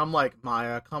on, and I'm like,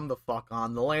 Maya, come the fuck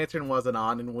on. The lantern wasn't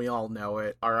on, and we all know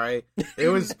it, alright? It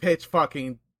was pitch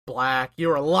fucking black.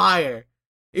 You're a liar.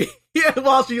 Yeah,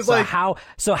 while she's so like... How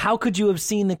could you have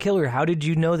seen the killer? How did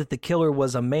you know that the killer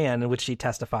was a man, in which she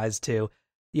testifies to?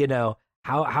 You know,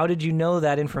 how did you know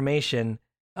that information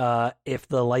if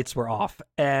the lights were off?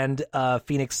 And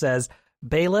Phoenix says,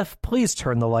 bailiff, please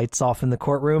turn the lights off in the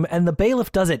courtroom. And the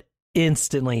bailiff does it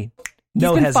instantly.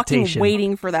 No He's been hesitation. fucking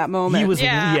waiting for that moment. He was,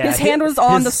 his hand was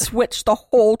on the switch the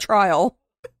whole trial.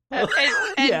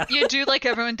 And you do like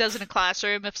everyone does in a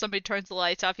classroom. If somebody turns the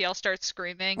lights off, you all start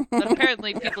screaming. But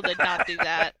apparently people did not do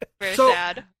that. Very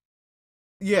sad.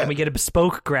 Yeah. And we get a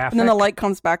bespoke graphic. And then the light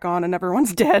comes back on and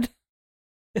everyone's dead.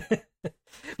 We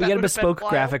get a bespoke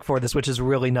graphic for this, which is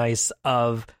really nice,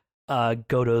 of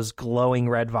Goto's glowing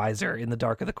red visor in the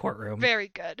dark of the courtroom. Very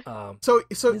good. So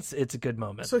it's a good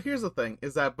moment. So here's the thing: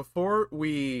 is that before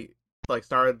we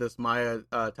started this Maya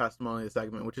testimony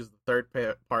segment, which is the third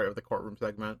part of the courtroom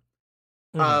segment,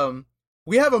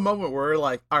 we have a moment where we're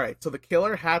like, all right, so the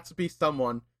killer had to be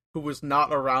someone who was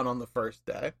not around on the first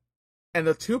day, and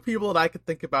the two people that I could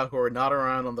think about who were not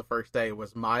around on the first day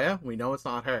was Maya. We know it's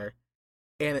not her,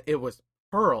 and it was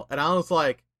Pearl. And I was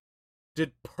like,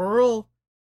 did Pearl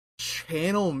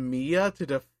channel Mia to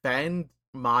defend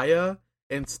Maya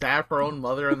and stab her own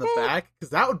mother in the back?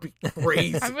 Because that would be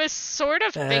crazy. I was sort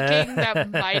of thinking that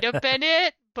might have been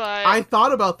it, but I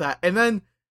thought about that, and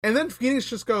then Phoenix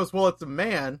just goes, well, it's a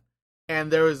man,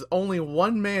 and there was only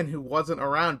one man who wasn't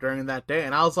around during that day,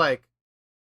 and I was like,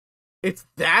 it's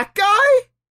that guy?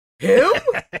 Him?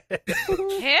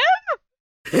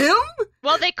 Him?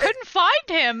 Well, they couldn't find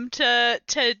him to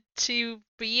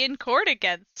be in court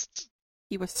against.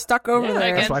 He was stuck over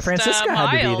there. That's why Francisca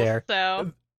had to be there.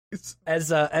 So.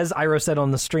 As Iro said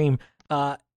on the stream,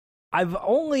 I've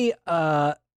only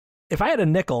if I had a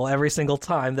nickel every single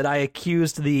time that I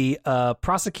accused the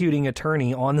prosecuting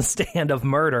attorney on the stand of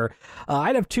murder,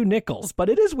 I'd have 2 nickels. But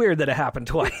it is weird that it happened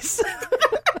twice.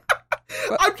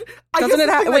 Doesn't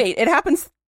it? Wait, it happens.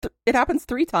 It happens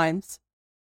 3 times.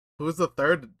 Who's the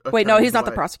third? Wait, no, he's not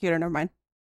the prosecutor. Never mind.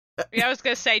 Yeah, I was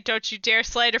gonna say, don't you dare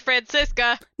slay to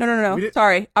Francisca. No.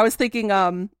 Sorry, I was thinking.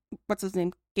 What's his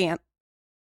name? Gant.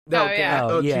 No, yeah.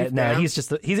 Chief Gant. He's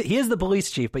just he is the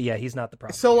police chief, but yeah, he's not the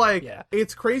prosecutor. So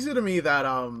it's crazy to me that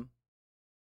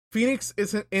Phoenix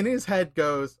isn't in his head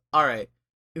goes, all right,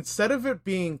 instead of it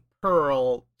being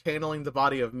Pearl channeling the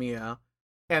body of Mia,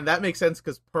 and that makes sense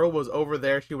because Pearl was over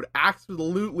there, she would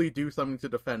absolutely do something to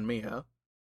defend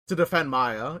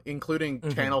Maya, including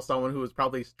channel someone who was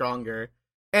probably stronger.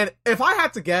 And if I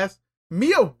had to guess,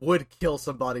 Mia would kill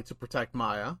somebody to protect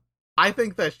Maya. I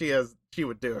think that she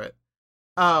would do it.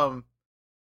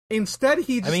 Instead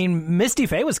I mean, Misty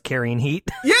Faye was carrying heat.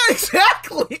 Yeah,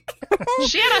 exactly.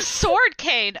 She had a sword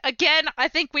cane. Again, I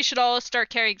think we should all start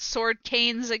carrying sword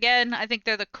canes again. I think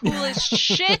they're the coolest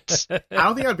shit. I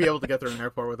don't think I'd be able to get through an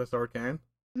airport with a sword cane.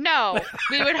 No,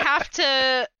 we would have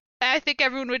to. I think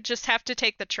everyone would just have to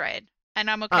take the train, and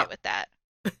I'm okay with that.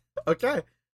 Okay.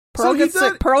 Pearl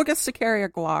gets to carry a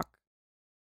Glock.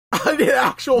 An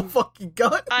actual fucking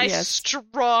gun? I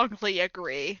strongly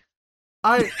agree.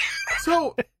 Gun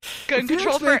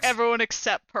control for everyone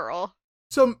except Pearl.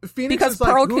 So Phoenix because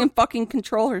Pearl can fucking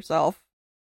control herself.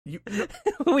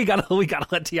 We gotta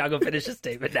let Tiago finish his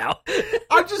statement now.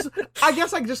 I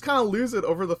guess I just kind of lose it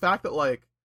over the fact that like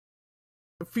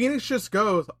Phoenix just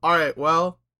goes, all right,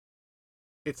 well,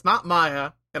 it's not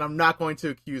Maya, and I'm not going to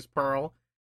accuse Pearl.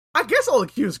 I guess I'll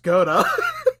accuse Goto.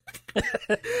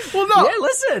 Well, no. Yeah,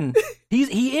 listen.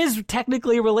 He is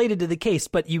technically related to the case,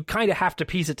 but you kind of have to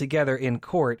piece it together in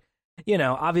court. You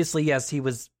know, obviously, yes, he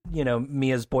was,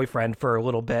 Mia's boyfriend for a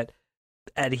little bit,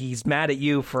 and he's mad at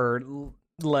you for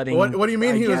letting. What do you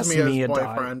mean he was Mia's Mia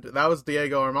boyfriend? That was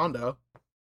Diego Armando.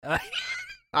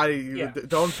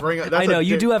 Don't bring it. I know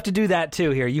you do have to do that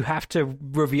too. Here, you have to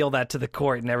reveal that to the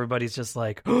court, and everybody's just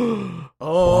like,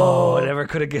 "Oh, I never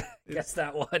could have guessed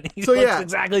that one." He looks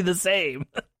exactly the same.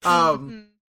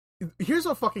 Here's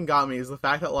what fucking got me is the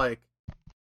fact that, like,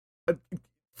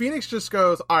 Phoenix just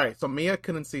goes, alright, so Mia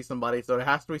couldn't see somebody, so it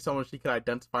has to be someone she could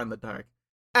identify in the dark.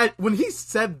 And when he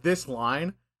said this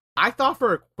line, I thought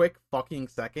for a quick fucking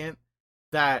second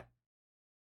that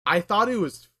I thought it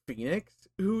was Phoenix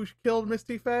who killed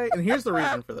Misty Faye. And here's the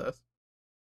reason for this.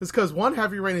 It's because, one,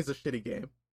 Heavy Rain is a shitty game.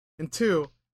 And two,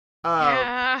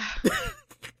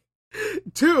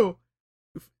 two,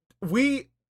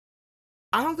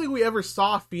 I don't think we ever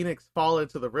saw Phoenix fall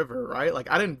into the river, right? Like,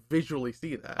 I didn't visually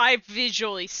see that. I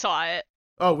visually saw it.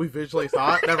 Oh, we visually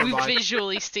saw it? Never mind. We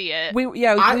visually see it.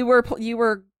 You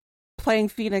were playing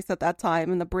Phoenix at that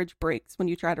time, and the bridge breaks when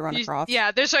you try to run across.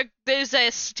 Yeah, there's a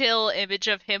still image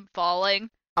of him falling.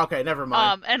 Okay, never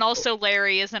mind. And also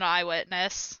Larry is an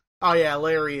eyewitness. Oh yeah,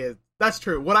 Larry is. That's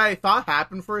true. What I thought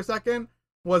happened for a second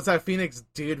was that Phoenix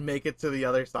did make it to the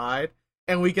other side,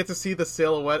 and we get to see the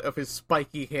silhouette of his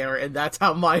spiky hair, and that's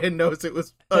how Maya knows it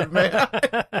was a man.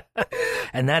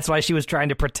 And that's why she was trying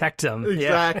to protect him.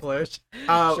 Exactly.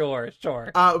 Yeah.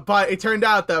 Sure. But it turned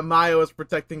out that Maya was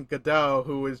protecting Godot,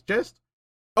 who was just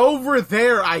over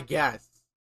there, I guess.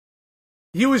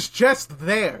 He was just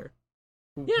there.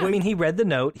 Yeah, I mean, he read the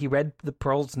note. He read the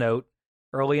Pearl's note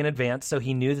early in advance, so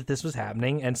he knew that this was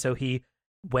happening, and so he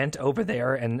went over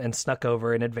there and snuck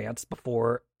over in advance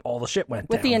before all the shit went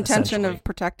down. With the intention of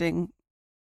protecting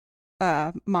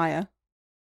Maya.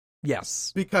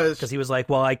 Yes. Because he was like,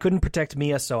 well, I couldn't protect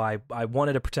Mia, so I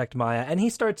wanted to protect Maya. And he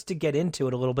starts to get into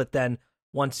it a little bit then,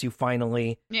 once you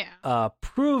finally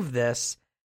prove this,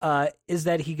 is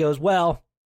that he goes, well,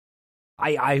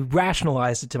 I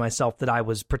rationalized it to myself that I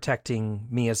was protecting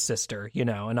Mia's sister,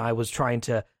 and I was trying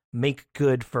to make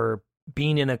good for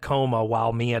being in a coma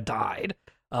while Mia died,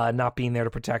 not being there to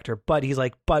protect her. But he's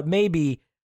like, but maybe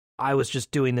I was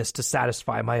just doing this to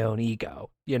satisfy my own ego,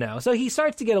 So he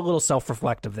starts to get a little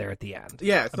self-reflective there at the end.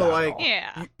 Yeah, so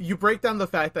like, you break down the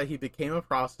fact that he became a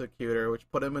prosecutor, which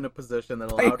put him in a position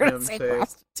that allowed him to...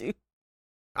 prostitute.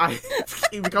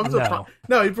 He becomes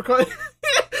he becomes...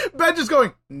 Ben just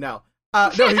going, no. No,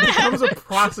 he becomes a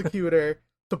prosecutor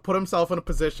to put himself in a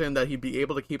position that he'd be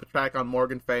able to keep a track on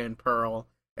Morgan Fay and Pearl,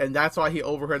 and that's why he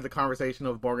overheard the conversation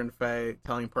of Morgan Fay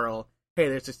telling Pearl, hey,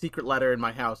 there's a secret letter in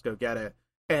my house, go get it.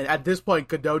 And at this point,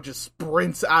 Godot just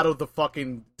sprints out of the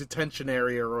fucking detention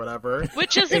area or whatever.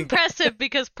 Which is impressive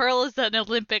because Pearl is an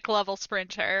Olympic-level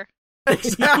sprinter.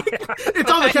 Exactly. It's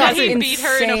all the caffeine. He beat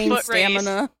her in a foot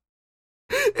stamina.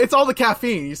 race. It's all the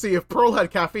caffeine. You see, if Pearl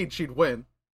had caffeine, she'd win.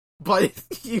 But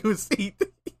so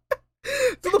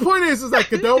the point is that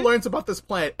Godot learns about this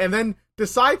plant and then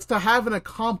decides to have an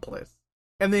accomplice.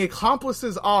 And the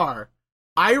accomplices are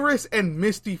Iris and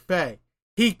Misty Faye.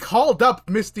 He called up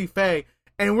Misty Faye,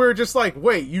 and we're just like,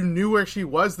 wait, you knew where she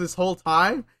was this whole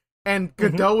time? And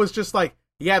Godot was just like,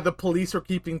 yeah, the police were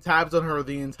keeping tabs on her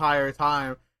the entire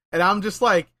time. And I'm just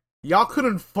like, y'all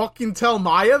couldn't fucking tell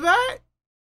Maya that?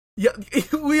 Yeah,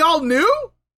 we all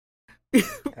knew?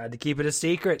 Had to keep it a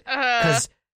secret. Because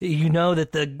you know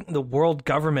that the world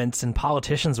governments and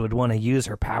politicians would want to use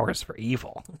her powers for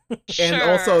evil. Sure. And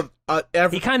also,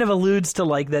 he kind of alludes to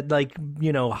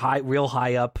real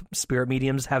high up spirit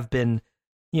mediums have been,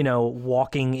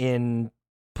 walking in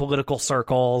political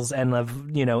circles and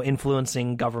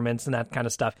influencing governments and that kind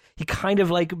of stuff. He kind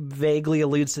of vaguely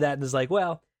alludes to that and is like,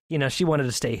 well, she wanted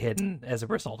to stay hidden as a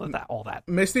result of that, all that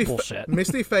bullshit.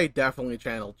 Misty Faye definitely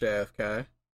channeled JFK.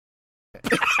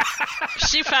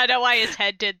 She found out why his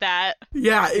head did that.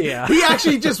 Yeah. He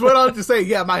actually just went on to say,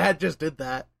 yeah, my head just did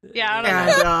that. Yeah, I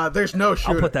don't know. And there's no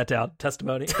shooter. I'll put that down.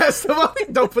 Testimony?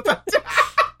 Don't put that down.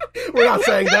 We're not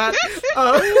saying that.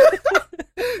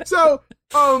 So,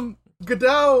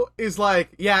 Godot is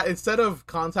like, yeah, instead of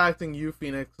contacting you,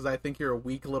 Phoenix, because I think you're a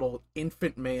weak little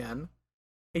infant man,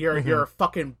 you're a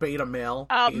fucking beta male.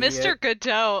 Mr.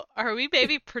 Godot, are we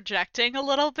maybe projecting a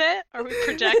little bit? Are we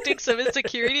projecting some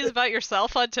insecurities about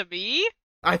yourself onto me?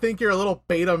 I think you're a little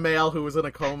beta male who was in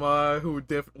a coma, who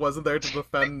wasn't there to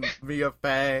defend Mia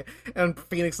Faye. And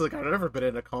Phoenix is like, I've never been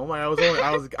in a coma.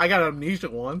 I got amnesia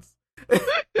once.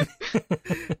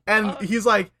 And he's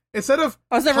like, instead of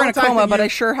I was never in a coma, but I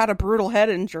sure had a brutal head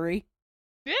injury.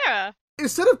 Yeah.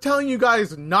 Instead of telling you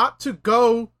guys not to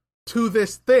go to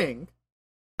this thing,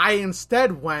 I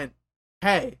instead went,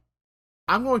 hey,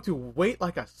 I'm going to wait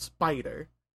like a spider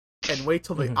and wait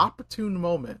till the opportune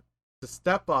moment to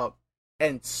step up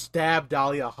and stab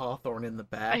Dahlia Hawthorne in the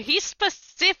back. He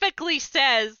specifically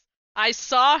says, I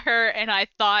saw her and I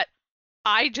thought,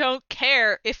 I don't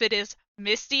care if it is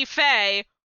Misty Faye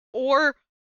or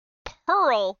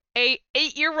Pearl, a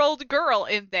 8-year-old girl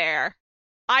in there.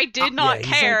 I did not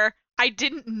care. I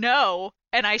didn't know.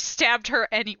 and I stabbed her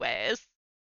anyways.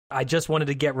 I just wanted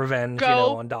to get revenge,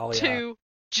 Go on Dahlia. to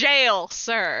jail,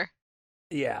 sir.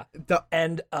 Yeah.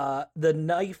 And the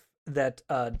knife that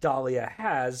Dahlia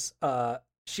has,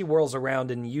 she whirls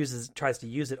around and tries to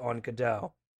use it on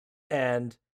Godot.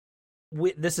 And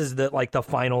this is the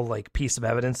final piece of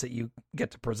evidence that you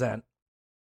get to present,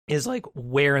 is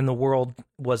where in the world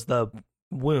was the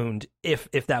wound, if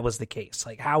that was the case.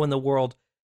 How in the world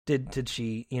did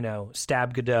she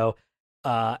stab Godot,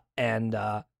 and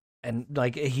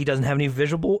he doesn't have any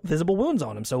visible wounds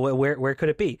on him, so where could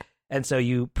it be? And so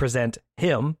you present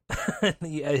him,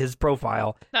 his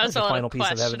profile. That was as the a final little piece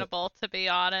of evidence. questionable, to be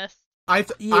honest.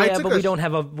 But we don't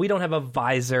have a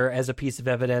visor as a piece of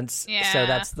evidence. Yeah. So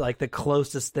that's the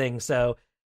closest thing. So,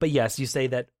 but yes, you say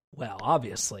that. Well,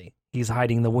 obviously he's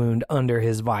hiding the wound under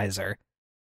his visor,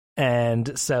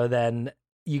 and so then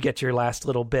you get your last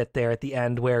little bit there at the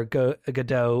end where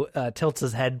Godot tilts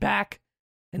his head back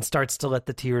and starts to let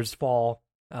the tears fall,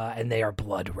 and they are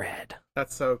blood red.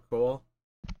 That's so cool.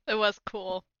 It was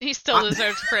cool. He still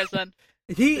deserves prison.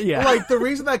 The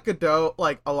reason that Godot,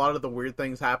 a lot of the weird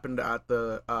things happened at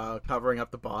the covering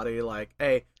up the body,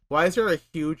 hey, why is there a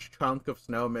huge chunk of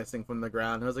snow missing from the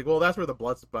ground? And I was like, well, that's where the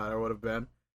blood splatter would have been.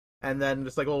 And then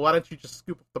it's well, why don't you just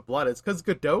scoop up the blood? It's because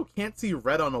Godot can't see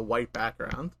red on a white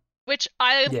background. Which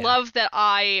I love that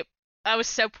I was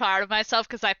so proud of myself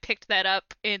because I picked that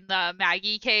up in the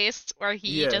Maggie case where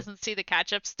he doesn't see the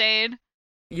ketchup stain.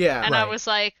 Yeah. And I was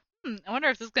like, I wonder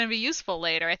if this is going to be useful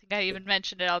later. I think I even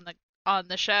mentioned it on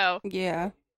the show.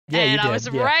 Yeah. And I was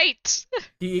right.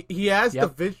 He has the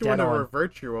vision of a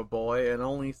virtual boy and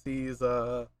only sees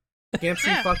can't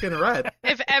see fucking red.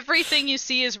 If everything you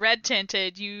see is red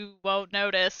tinted, you won't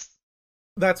notice.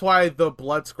 That's why the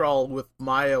blood scroll with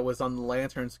Maya was on the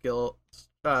lantern still,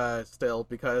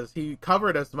 because he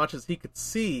covered as much as he could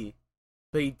see,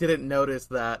 but he didn't notice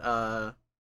that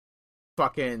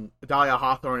fucking Dahlia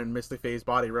Hawthorne in Misty Faye's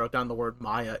body wrote down the word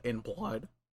Maya in blood.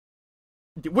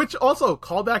 Which also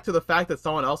called back to the fact that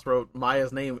someone else wrote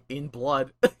Maya's name in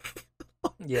blood.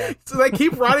 Yeah. So they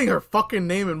keep writing her fucking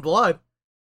name in blood.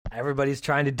 Everybody's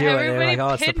trying to do it.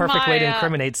 They're it's the perfect way to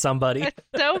incriminate somebody. It's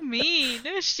so mean.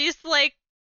 She's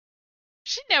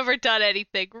she never done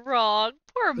anything wrong.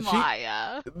 Poor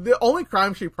Maya. The only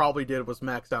crime she probably did was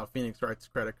max out Phoenix Wright's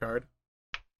credit card.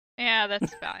 Yeah,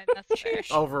 that's fine. That's fair.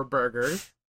 Over burgers.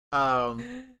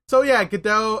 So yeah,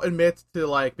 Godot admits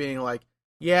to being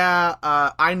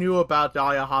I knew about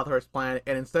Dahlia Hawthorne's plan,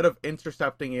 and instead of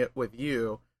intercepting it with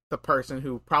you, the person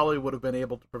who probably would have been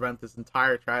able to prevent this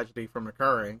entire tragedy from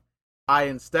occurring, I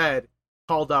instead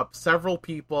called up several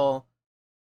people,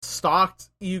 stalked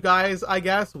you guys, I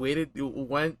guess,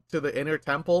 went to the inner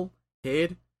temple,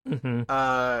 hid,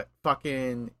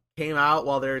 fucking came out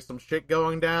while there's some shit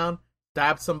going down,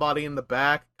 stabbed somebody in the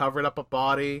back, covered up a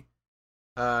body.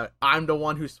 I'm the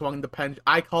one who swung the pendulum.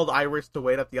 I called Iris to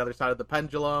wait at the other side of the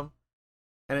pendulum.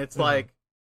 And it's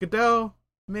Godot,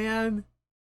 man,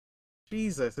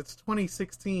 Jesus, it's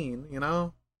 2016,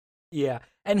 Yeah,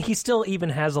 and he still even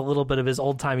has a little bit of his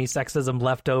old-timey sexism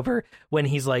left over when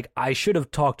he's I should have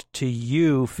talked to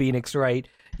you, Phoenix Wright.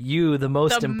 You, the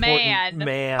most important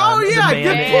man. Oh, yeah, the man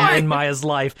good point. in Maya's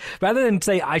life. Rather than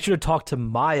say, I should have talked to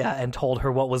Maya and told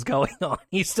her what was going on,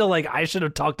 he's still I should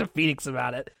have talked to Phoenix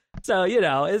about it. So,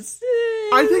 it's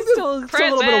I think still a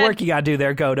little bit of work you gotta do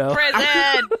there, Godot.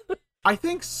 Prison! I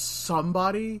think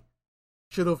somebody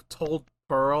should have told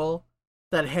Pearl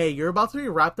that, hey, you're about to be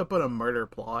wrapped up in a murder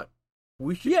plot.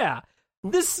 We should... Yeah.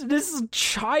 This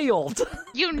child.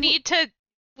 You need to...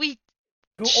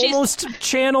 Almost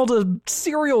channeled a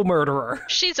serial murderer.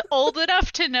 She's old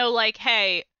enough to know,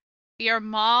 hey, your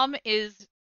mom is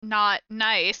not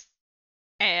nice,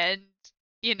 and,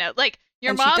 your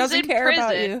and mom's in care prison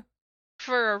about you.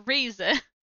 for a reason.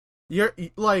 You're,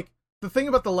 the thing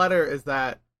about the letter is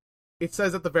that it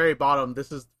says at the very bottom,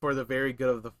 this is for the very good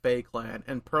of the Fae clan,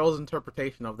 and Pearl's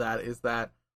interpretation of that is that,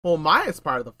 well, Maya's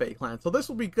part of the Fae clan, so this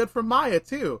will be good for Maya,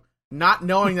 too, not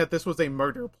knowing that this was a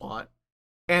murder plot.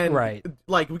 And, we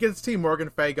get to see Morgan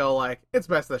Faye go, it's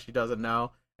best that she doesn't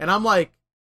know. And I'm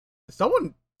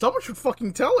someone should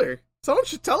fucking tell her. Someone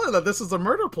should tell her that this is a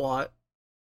murder plot.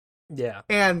 Yeah.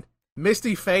 And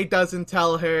Misty Faye doesn't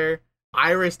tell her.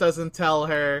 Iris doesn't tell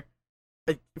her.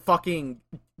 Fucking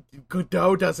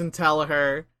Godot doesn't tell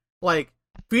her. Phoenix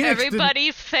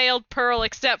Everybody failed Pearl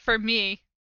except for me.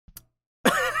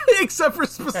 Except for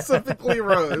specifically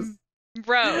Rose.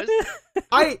 Rose.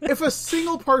 If a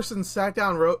single person sat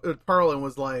down Pearl and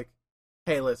was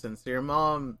hey, listen, so your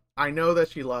mom, I know that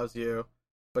she loves you,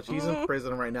 but she's in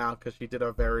prison right now because she did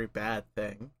a very bad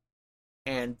thing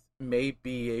and may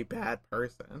be a bad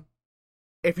person.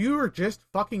 if you were just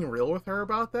fucking real with her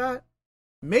about that,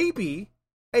 maybe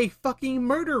a fucking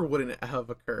murder wouldn't have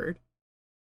occurred.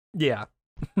 Yeah.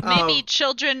 Maybe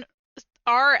children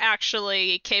are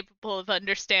actually capable of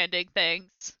understanding things.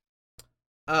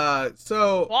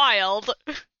 So wild.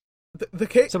 The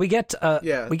case. So we get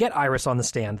Iris on the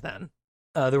stand then,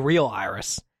 the real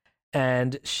Iris,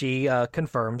 and she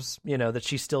confirms, that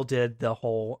she still did the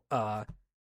whole,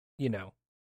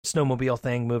 snowmobile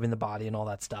thing, moving the body and all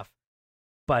that stuff.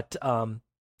 But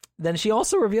then she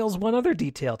also reveals one other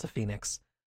detail to Phoenix,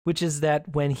 which is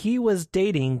that when he was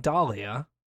dating Dahlia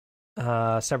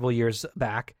several years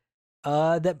back,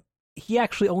 that he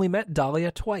actually only met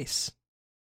Dahlia twice.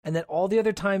 And that all the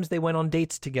other times they went on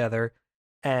dates together,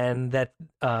 and that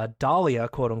Dahlia,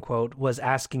 quote unquote, was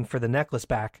asking for the necklace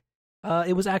back,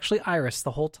 it was actually Iris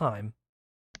the whole time.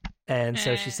 And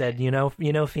so she said,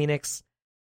 Phoenix,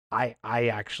 I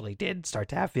actually did start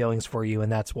to have feelings for you,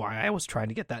 and that's why I was trying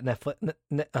to get that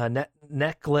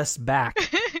necklace back,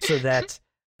 so that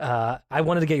I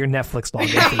wanted to get your Netflix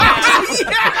login.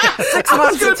 6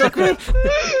 months it took me.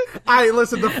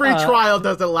 Listen, the free trial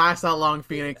doesn't last that long,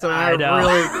 Phoenix. And I know.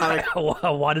 Really I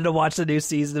wanted to watch the new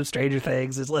season of Stranger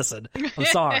Things. Listen, I'm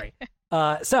sorry.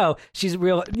 So she's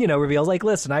reveals like,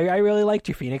 listen, I really liked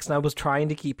you, Phoenix, and I was trying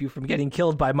to keep you from getting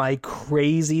killed by my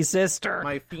crazy sister.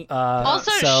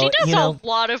 Also, she does a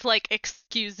lot of like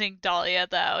excusing Dahlia,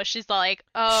 though. She's like,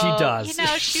 oh, she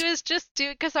does. She was just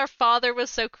doing because our father was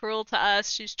so cruel to us.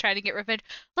 She's trying to get revenge.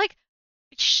 Like,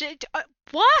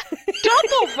 what?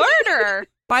 Double murder.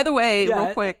 By the way,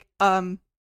 real quick,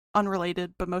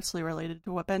 unrelated but mostly related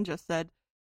to what Ben just said.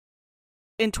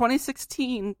 In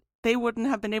 2016. They wouldn't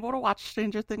have been able to watch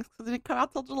Stranger Things because it didn't come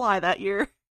out till July that year.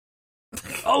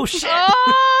 Oh, shit!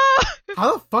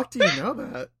 How the fuck do you know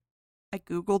that? I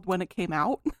googled when it came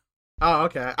out. Oh,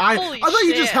 okay. I thought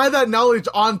you just had that knowledge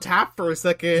on tap for a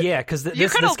second. Yeah, because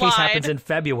this case happens in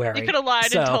February. You could have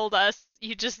lied and told us.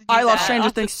 You just. I love Stranger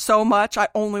Things so much. I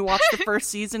only watched the first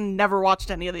season, never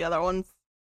watched any of the other ones.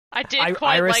 I did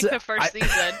quite like the first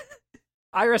season.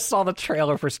 Iris saw the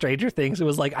trailer for Stranger Things. It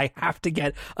was like, I have to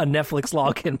get a Netflix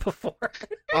login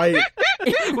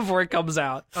before it comes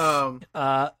out.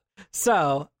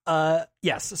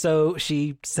 Yes. So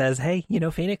she says, hey,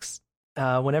 Phoenix,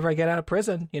 whenever I get out of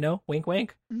prison, wink,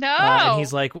 wink. No. And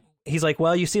he's like,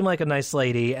 well, you seem like a nice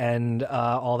lady and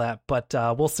all that, but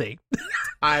we'll see.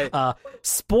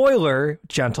 Spoiler,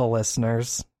 gentle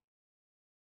listeners.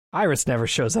 Iris never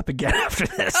shows up again after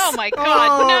this. Oh my god,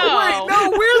 no! Wait, no,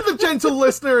 we're the gentle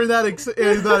listener in that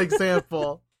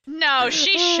example. No,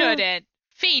 she shouldn't.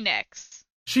 Phoenix.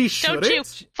 She shouldn't? Don't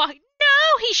you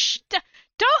No,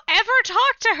 don't ever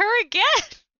talk to her again!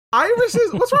 Iris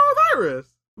is... What's wrong with Iris?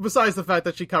 Besides the fact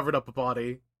that she covered up a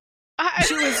body.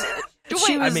 She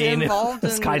was involved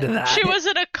it's kind of that. She was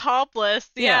an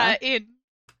accomplice,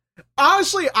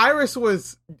 Honestly, Iris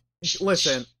was...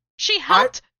 Listen. She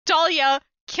helped Dahlia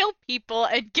kill people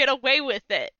and get away with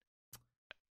it.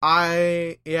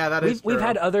 That is true. We've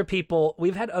had other people,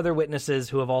 we've had other witnesses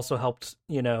who have also helped,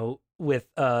 with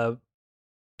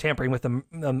tampering with a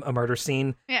murder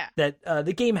scene. Yeah. That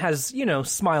the game has,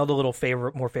 smiled a little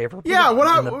more favorably. Yeah, what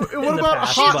about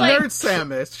past, Hot Nerd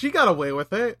Samus? She got away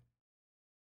with it.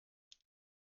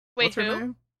 Wait, what's her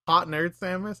name? Hot Nerd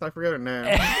Samus? I forget her name.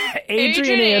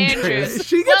 Adrian Andrews.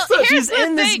 She's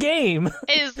in this game.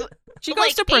 She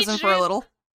goes to prison for a little.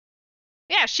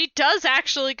 Yeah, she does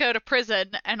actually go to prison,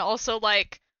 and also,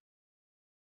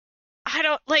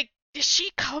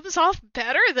 she comes off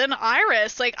better than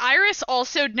Iris. Iris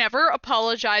also never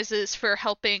apologizes for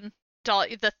helping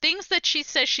Dahlia. The things that she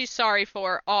says she's sorry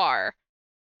for are,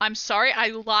 I'm sorry I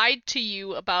lied to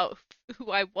you about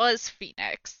who I was,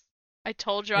 Phoenix. I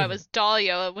told you I was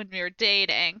Dahlia when we were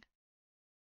dating.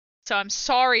 So I'm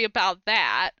sorry about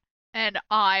that, and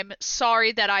I'm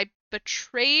sorry that I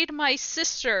betrayed my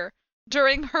sister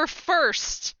during her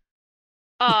first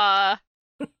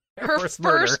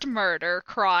murder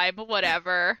crime,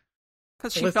 whatever.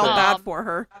 Because she felt bad for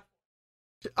her.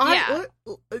 And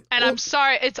I'm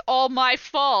sorry, it's all my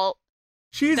fault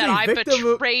I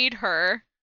betrayed her.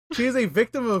 She is a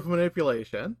victim of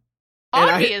manipulation.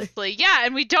 Obviously,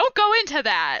 and we don't go into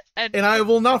that. And I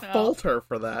will not fault her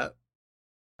for that.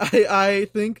 I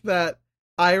think that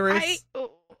Iris...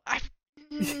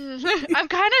 I'm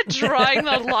kind of drawing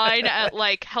the line at,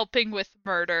 helping with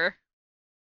murder.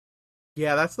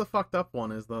 Yeah, that's the fucked up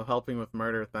one, is the helping with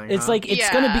murder thing. It's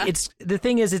gonna be, the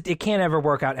thing is, it can't ever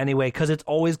work out anyway, because it's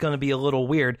always gonna be a little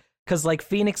weird, because,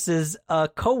 Phoenix's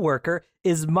co-worker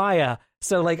is Maya,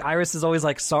 so, Iris is always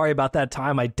sorry about that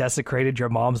time I desecrated your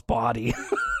mom's body.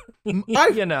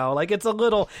 You know, like it's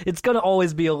going to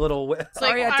always be a little.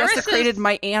 Sorry, like, I desecrated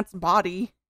my aunt's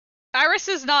body. Iris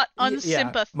is not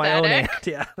unsympathetic, my own aunt.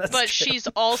 Yeah, that's but true. she's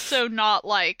also not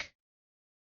like.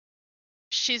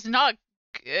 She's not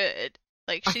good.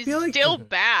 Like, she's still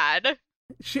bad.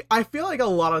 I feel like a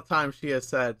lot of times she has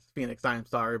said, Phoenix, I am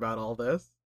sorry about all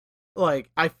this. Like,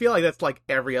 I feel like that's like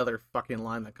every other fucking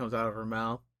line that comes out of her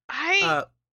mouth. I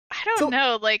don't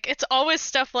know. Like, it's always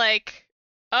stuff like,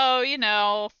 oh, you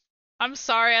know, I'm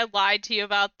sorry I lied to you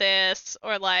about this,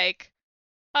 or like,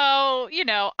 oh, you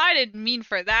know, I didn't mean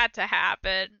for that to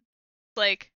happen.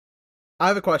 Like, I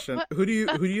have a question. What? Who do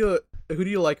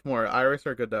you like more, Iris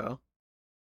or Godot?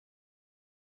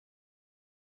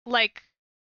 like,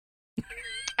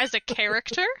 as a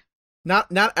character, Not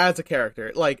as a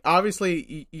character. Like,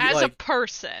 obviously, as like, a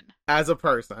person. as a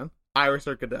person, Iris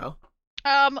or Godot.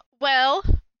 Well,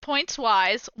 points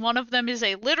wise, one of them is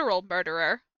a literal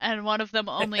murderer, and one of them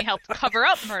only helped cover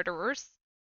up murderers.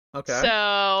 Okay. So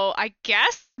I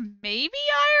guess maybe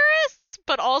Iris,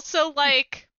 but also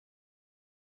like,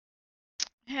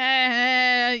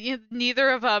 neither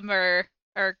of them are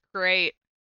great.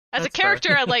 As That's a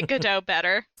character, I like Godot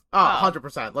better. Oh,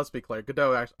 100%. Let's be clear.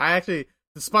 Godot actually,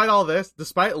 despite all this,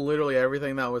 despite literally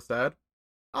everything that was said,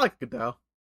 I like Godot.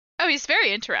 Oh, he's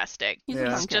very interesting. He's Yeah. a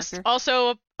fun He's just character.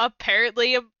 also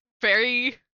apparently a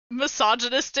very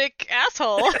misogynistic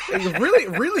asshole. It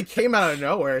really came out of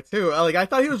nowhere too. Like, I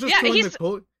thought he was just Yeah, doing the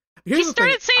cool. He Here's the thing.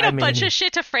 started saying I a bunch mean- of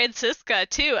shit to Francisca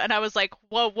too, and I was like,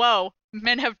 whoa,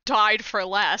 men have died for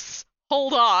less.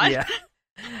 Hold on. Yeah.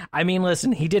 I mean,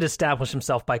 listen, he did establish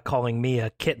himself by calling me a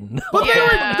kitten. But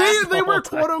Yeah. they were The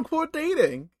whole quote unquote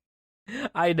dating. time.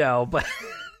 I know, but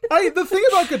The thing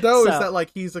about Godot is So- that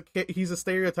like he's a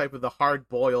stereotype of the hard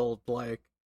boiled, like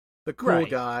the cool Right.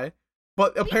 guy.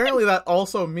 But apparently that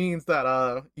also means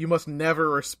that you must never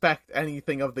respect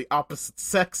anything of the opposite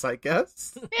sex, I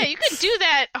guess. Yeah, you can do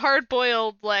that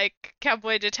hard-boiled, like,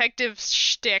 cowboy detective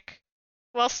shtick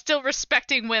while still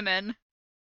respecting women.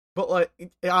 But like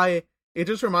it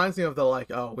just reminds me of the like,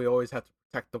 oh, we always have to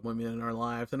protect the women in our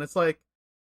lives, and it's like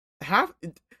I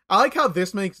like how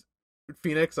this makes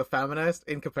Phoenix a feminist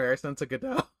in comparison to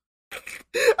Godot.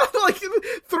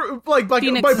 by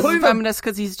Phoenix by is a putting feminist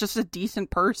because he's just a decent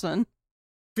person.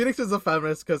 Phoenix is a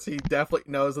feminist because he definitely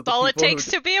knows that the All it people takes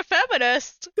to be a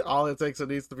feminist. all it takes it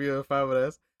needs to be a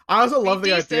feminist. I also love the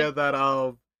decent. idea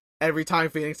that every time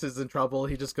Phoenix is in trouble,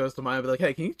 he just goes to Maya and be like,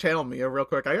 "Hey, can you channel me real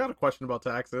quick? I got a question about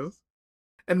taxes."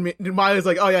 And Maya's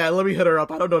like, "Oh yeah, let me hit her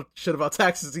up. I don't know shit about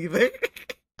taxes either."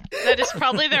 That is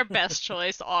probably their best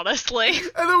choice, honestly.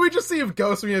 And then we just see him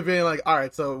ghost me and being like, "All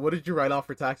right, so what did you write off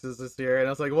for taxes this year?" And I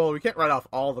was like, "Well, we can't write off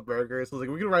all the burgers. So, like,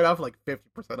 we can write off like 50%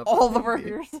 of All them." the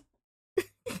burgers.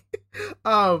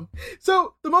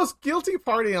 So the most guilty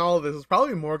party in all of this is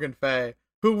probably Morgan Fay,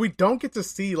 who we don't get to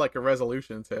see like a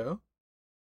resolution to,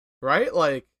 right?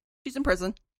 Like, She's in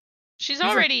prison. She's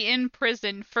already in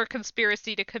prison for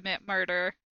conspiracy to commit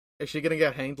murder. is she gonna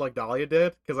get hanged like Dahlia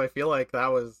did? Because I feel like that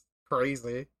was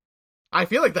crazy. I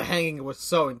feel like the hanging was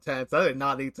so intense that did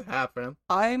not need to happen.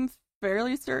 I'm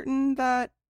fairly certain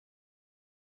that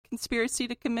conspiracy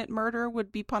to commit murder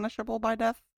would be punishable by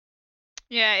death.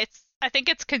 Yeah, I think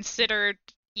it's considered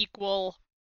equal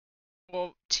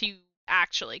to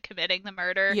actually committing the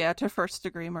murder. Yeah, to first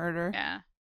degree murder. Yeah. Or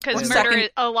Because second-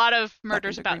 a lot of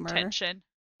murder's about second-degree murder. intention.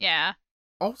 Yeah.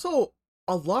 Also,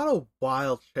 a lot of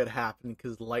wild shit happened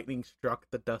because lightning struck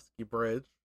the Dusky Bridge.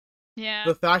 Yeah.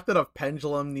 The fact that a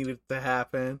pendulum needed to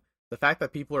happen, the fact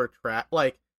that people are trapped,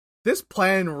 like, this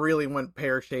plan really went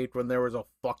pear-shaped when there was a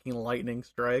fucking lightning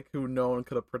strike who no one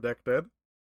could have predicted.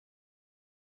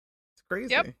 It's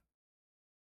crazy. Yep.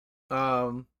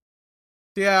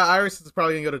 Yeah, Iris is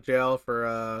probably gonna go to jail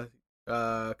for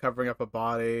covering up a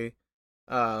body.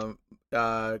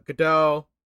 Godot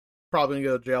probably gonna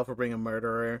go to jail for being a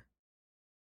murderer.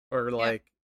 Or like,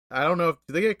 I don't know if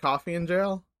do they get coffee in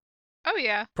jail? Oh,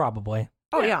 yeah. probably.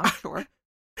 Oh yeah, I'm sure.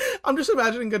 I'm just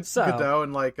imagining So- Godot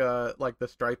in like the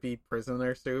stripy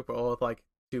prisoner suit, but with like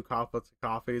two cups of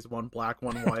coffees, one black,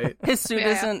 one white. His suit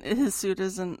Yeah.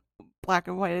 isn't black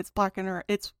and white. It's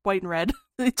it's white and red.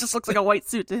 It just looks like a white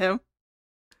suit to him.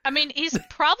 I mean, he's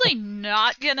probably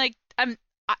not gonna.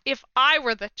 If I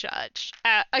were the judge,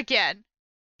 again,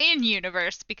 in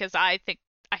universe, because I think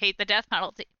I hate the death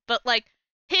penalty, but like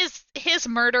his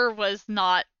murder was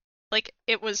not like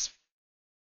it was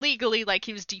legally like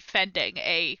he was defending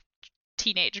a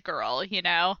teenage girl, you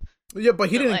know? Yeah, but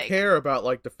he But, didn't like- care about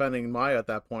like defending Maya at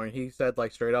that point. He said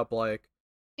like straight up like,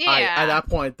 Yeah. at that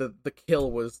point the kill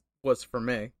was for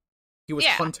me. He was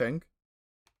Yeah. hunting.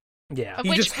 Yeah. Of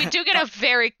which we do get a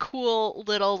very cool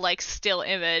little like still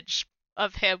image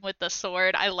of him with the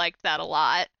sword. I liked that a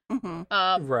lot.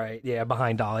 Mm-hmm. Right, yeah,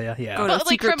 behind Dahlia, yeah. But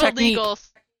like from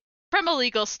a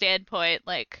legal standpoint,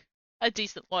 like a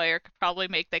decent lawyer could probably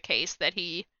make the case that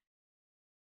he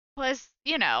was,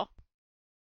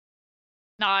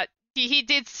 not he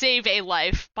did save a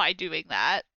life by doing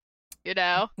that,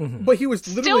 Mm-hmm. But he was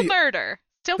literally still murder.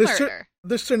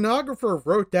 The stenographer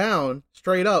wrote down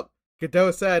straight up.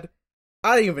 Godot said,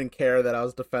 "I didn't even care that I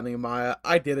was defending Maya.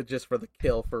 I did it just for the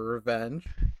kill, for revenge."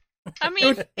 I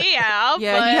mean, yeah,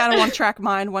 yeah, but... he had a one-track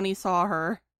mind when he saw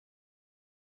her.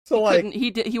 So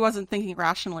he wasn't thinking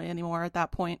rationally anymore at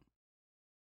that point.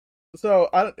 So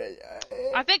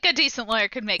I think a decent lawyer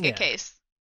could make a case.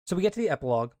 So we get to the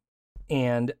epilogue,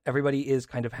 and everybody is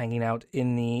kind of hanging out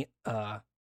in the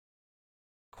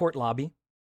court lobby,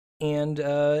 and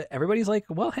everybody's like,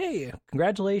 "Well, hey,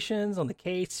 congratulations on the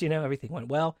case. Everything went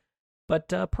well, but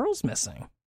Pearl's missing."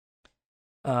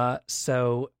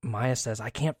 So Maya says,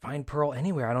 "I can't find Pearl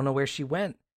anywhere. I don't know where she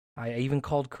went. I even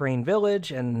called Crane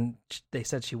Village, and they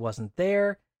said she wasn't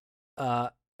there."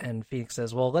 And Phoenix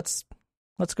says, "Well, let's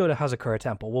go to Hazakura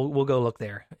Temple. We'll go look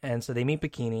there." And so they meet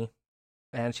Bikini,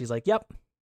 and she's like, "Yep,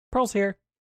 Pearl's here."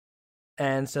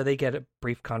 And so they get a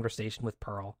brief conversation with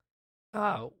Pearl,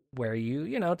 where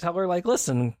you tell her, like,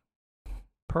 "Listen,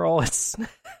 Pearl, it's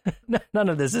none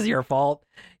of this is your fault.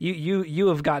 You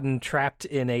have gotten trapped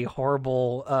in a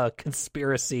horrible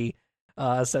conspiracy,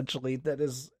 essentially that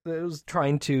was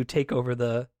trying to take over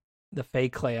the Fae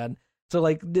clan. So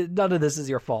like, none of this is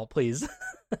your fault, please."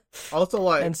 Also,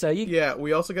 like, and so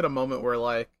we also get a moment where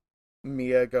like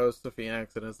Mia goes to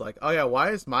Phoenix and is like, "Oh yeah,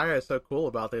 why is Maya so cool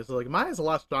about this?" So, like, Maya's a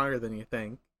lot stronger than you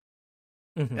think.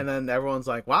 Mm-hmm. And then everyone's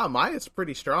like, "Wow, Maya's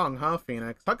pretty strong, huh,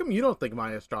 Phoenix? How come you don't think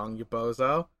Maya's strong, you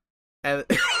bozo?" And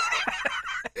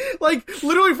like,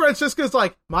 literally, Francisca's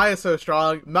like, "Maya's so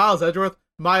strong." Miles Edgeworth,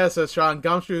 "Maya's so strong."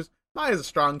 Gumshoes, "Maya's a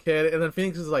strong kid." And then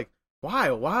Phoenix is like,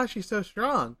 "Why? Why is she so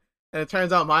strong?" And it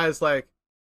turns out Maya's like,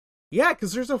 "Yeah,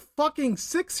 because there's a fucking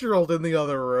 6-year-old in the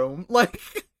other room." Like,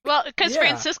 well, because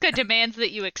Francisca demands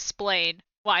that you explain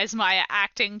why is Maya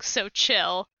acting so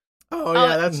chill. Oh,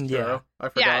 yeah, that's true. Yeah. I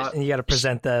forgot. And you got to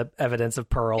present the evidence of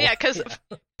Pearl. Yeah, because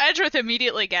Edgeworth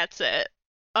immediately gets it.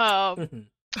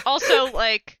 Also,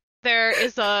 like, there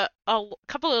is a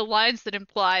couple of lines that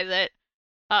imply that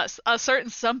a certain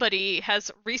somebody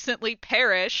has recently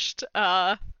perished.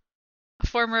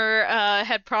 Former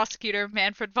head prosecutor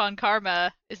Manfred von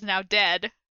Karma is now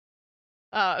dead,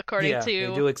 according to...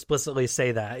 they do explicitly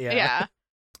say that, yeah. Yeah.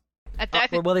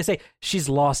 Well, they say she's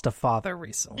lost a father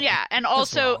recently. Yeah, and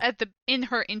also in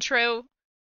her intro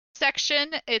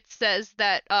section, it says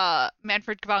that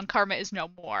Manfred von Karma is no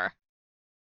more.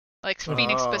 Like,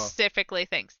 Phoenix specifically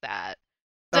thinks that.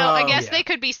 So I guess they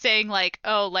could be saying, like,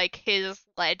 oh, like, his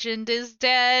legend is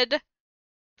dead.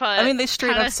 But I mean, they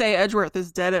straight up say Edgeworth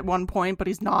is dead at one point, but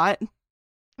he's not.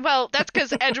 Well, that's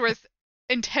because Edgeworth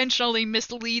intentionally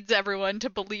misleads everyone to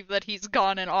believe that he's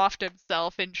gone and offed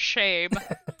himself in shame.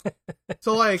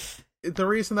 So, like, the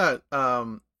reason that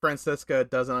Francisca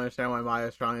doesn't understand why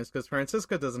Maya's strong is because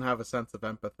Francisca doesn't have a sense of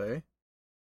empathy.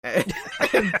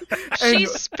 She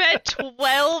spent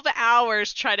 12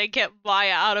 hours trying to get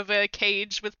Maya out of a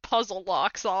cage with puzzle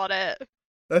locks on it.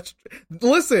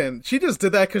 Listen, she just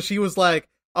did that because she was like,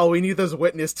 "Oh, we need this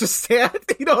witness to stand."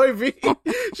 You know what I mean?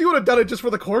 She would have done it just for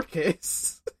the court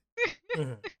case.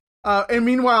 And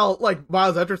meanwhile, like,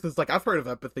 Miles Edgeworth is like, "I've heard of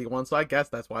empathy once, so I guess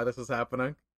that's why this is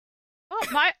happening."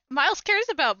 Well, Miles cares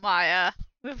about Maya.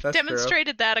 We've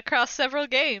demonstrated that across several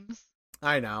games.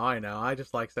 I know. I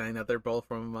just like saying that they're both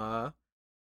from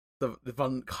the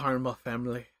Von Karma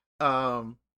family.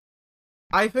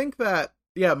 I think that,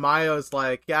 Maya's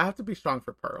like, "Yeah, I have to be strong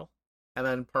for Pearl." And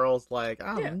then Pearl's like,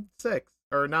 "I'm 6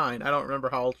 or 9. I don't remember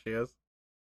how old she is.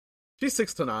 She's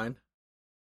 6 to 9.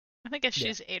 I guess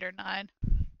she's 8 or 9.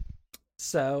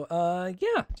 So,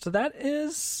 so that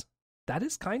is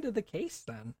kind of the case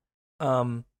then.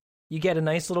 You get a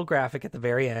nice little graphic at the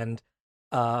very end,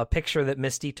 a picture that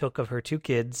Misty took of her 2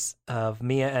 kids, of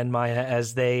Mia and Maya,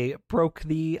 as they broke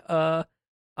the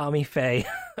Ami Fae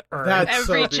urn.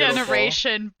 Every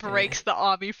generation breaks the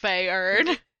Ami Fae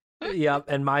urn. Yep,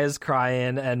 and Maya's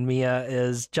crying, and Mia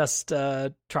is just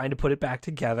trying to put it back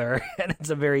together, and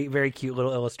it's a very, very cute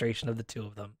little illustration of the 2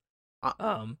 of them.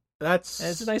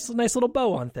 It's a nice little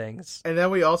bow on things. And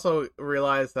then we also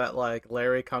realize that, like,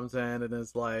 Larry comes in and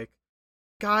is like,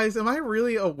 "Guys, am I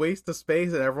really a waste of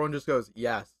space?" And everyone just goes,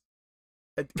 "Yes."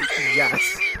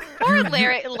 Yes. Poor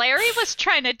Larry. Larry was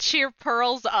trying to cheer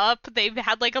Pearls up. They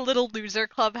had like a little loser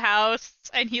clubhouse,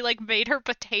 and he like made her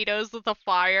potatoes with a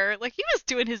fire. Like he was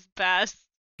doing his best.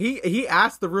 He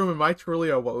asked the room, "Am I truly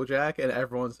a Wojak?" and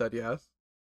everyone said yes.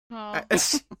 Oh.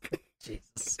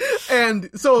 Jesus. And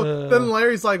so then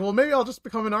Larry's like, "Well, maybe I'll just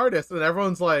become an artist," and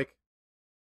everyone's like,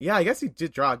 "Yeah, I guess you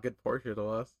did draw a good portrait of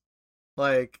us."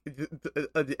 Like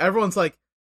everyone's like,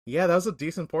 "Yeah, that was a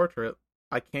decent portrait.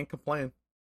 I can't complain."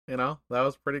 You know, that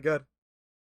was pretty good.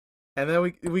 And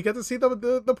then we get to see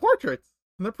the portraits,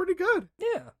 and they're pretty good.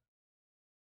 Yeah.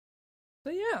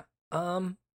 So yeah,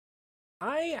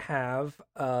 I have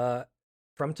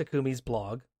from Takumi's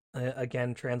blog,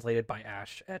 again translated by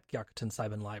Ash at Gyakuten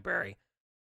Saiban Library,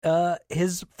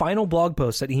 his final blog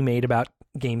post that he made about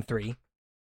Game 3.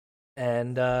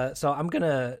 And so I'm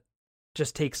gonna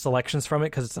just take selections from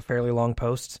it because it's a fairly long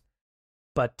post.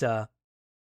 But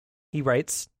he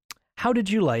writes, "How did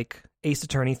you like Ace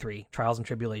Attorney 3, Trials and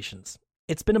Tribulations?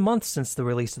 It's been a month since the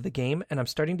release of the game, and I'm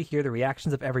starting to hear the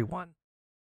reactions of everyone.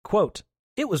 Quote,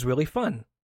 it was really fun.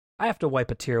 I have to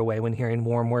wipe a tear away when hearing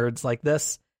warm words like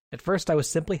this. At first I was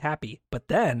simply happy, but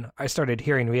then I started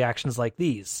hearing reactions like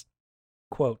these.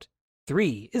 Quote,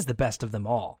 3 is the best of them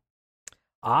all.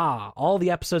 Ah, all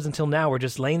the episodes until now were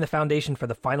just laying the foundation for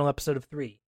the final episode of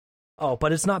 3. Oh,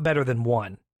 but it's not better than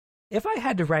 1. If I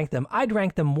had to rank them, I'd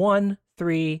rank them 1,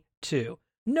 3, 2.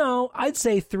 No, I'd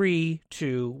say 3,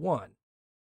 2, 1.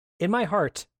 In my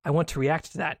heart, I want to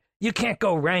react to that. You can't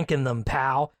go ranking them,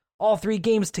 pal. All 3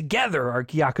 games together are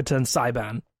Gyakuten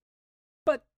Saiban.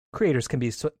 But creators can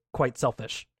be quite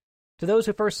selfish. To those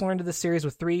who first learned of this series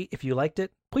with 3, if you liked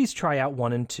it, please try out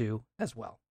 1 and 2 as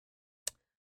well.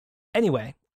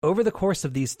 Anyway, over the course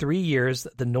of these 3 years,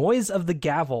 the noise of the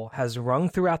gavel has rung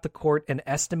throughout the court an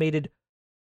estimated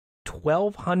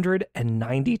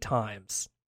 1,290 times,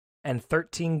 and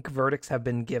 13 verdicts have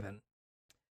been given.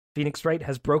 Phoenix Wright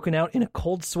has broken out in a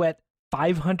cold sweat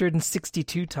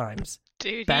 562 times.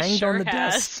 Dude, banged he sure on the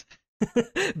has.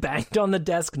 desk, banged on the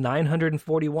desk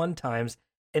 941 times,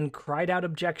 and cried out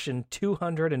objection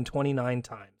 229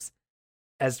 times.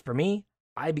 As for me,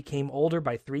 I became older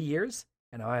by 3 years,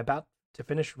 and I'm about to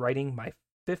finish writing my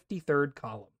 53rd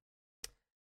column.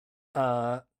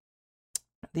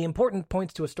 The important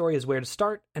points to a story is where to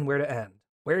start and where to end.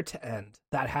 Where to end.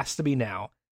 That has to be now.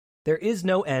 There is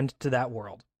no end to that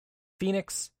world.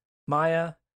 Phoenix,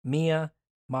 Maya, Mia,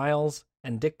 Miles,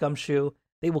 and Dick Gumshoe,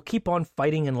 they will keep on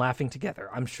fighting and laughing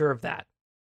together. I'm sure of that.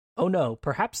 Oh no,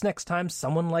 perhaps next time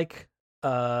someone like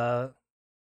a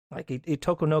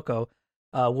Tokonoko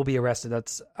will be arrested.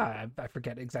 That's I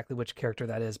forget exactly which character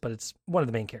that is, but it's one of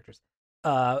the main characters.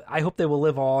 I hope they will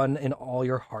live on in all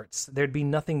your hearts. There'd be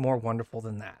nothing more wonderful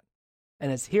than that.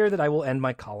 And it's here that I will end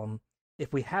my column.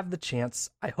 If we have the chance,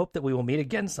 I hope that we will meet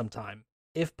again sometime.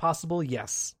 If possible,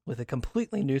 yes, with a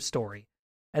completely new story.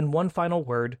 And one final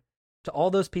word. To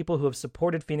all those people who have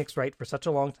supported Phoenix Wright for such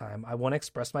a long time, I want to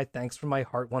express my thanks from my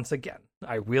heart once again.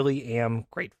 I really am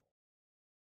grateful.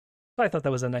 So I thought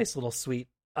that was a nice little sweet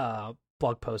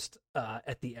blog post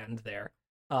at the end there.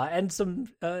 And some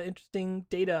interesting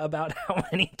data about how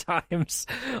many times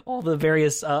all the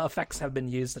various effects have been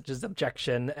used, such as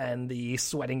objection and the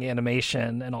sweating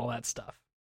animation and all that stuff.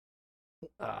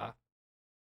 So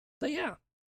yeah.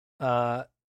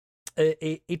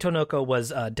 Itonoko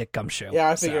was Dick Gumshoe. Yeah,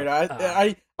 I figured.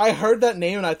 So, I heard that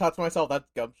name and I thought to myself, that's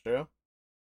Gumshoe.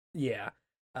 Yeah.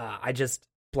 I just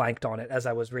blanked on it as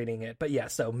I was reading it. But yeah,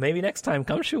 so maybe next time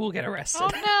Gumshoe will get arrested.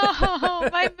 Oh no,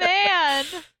 my man!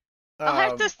 I'll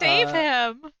have to save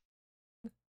him.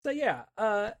 So yeah,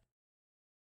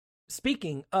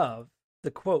 speaking of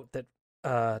the quote that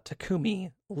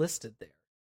Takumi listed there,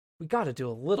 we got to do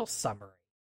a little summary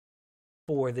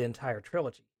for the entire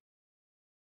trilogy.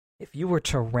 If you were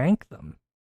to rank them,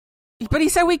 but he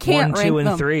said we can't 1, 2, rank and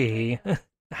them. 3.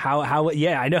 How?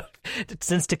 Yeah, I know.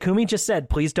 Since Takumi just said,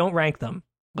 please don't rank them.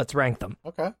 Let's rank them.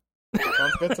 Okay,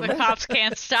 sounds good to The me. cops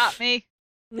can't stop me.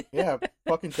 Yeah,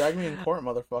 fucking drag me in court,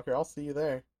 motherfucker. I'll see you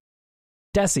there.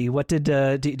 Desi, what did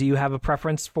do you have a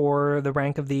preference for the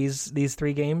rank of these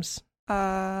 3 games?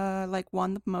 Like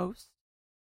 1 the most.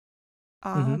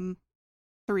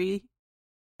 3,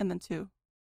 and then 2.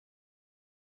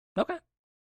 Okay.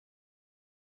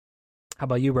 How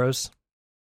about you, Rose?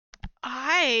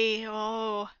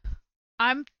 I'm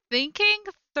thinking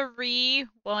 3,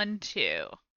 1, 2.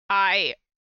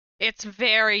 It's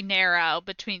very narrow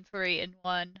between 3 and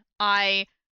 1.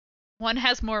 1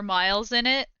 has more miles in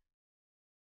it.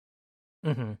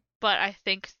 Mm-hmm. But I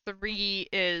think 3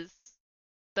 is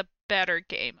the better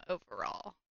game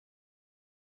overall.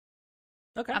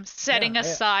 Okay. I'm setting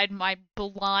aside my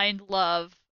blind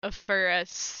love for a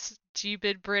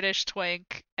stupid British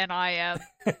twink, and I am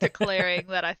declaring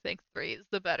that I think 3 is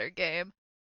the better game.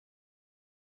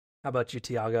 How about you,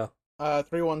 Tiago?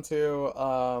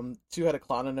 312. 2 had a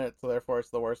clown in it, so therefore it's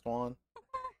the worst one.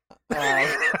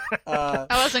 I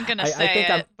wasn't gonna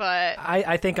say but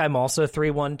I think I'm also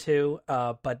 312.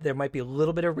 But there might be a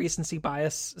little bit of recency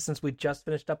bias since we just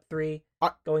finished up 3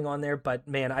 going on there. But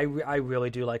man, I really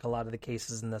do like a lot of the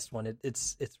cases in this one.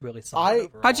 It's really solid.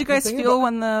 Overall. How'd you guys feel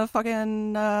when the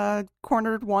fucking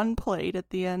cornered 1 played at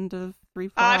the end of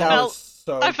 3-5?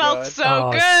 I felt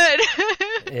so good.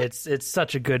 It's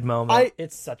such a good moment.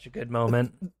 It's such a good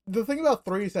moment. The thing about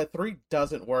 3 is that 3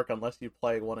 doesn't work unless you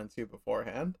play 1 and 2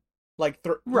 beforehand.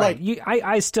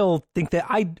 I still think that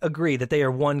I agree that they are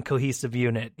one cohesive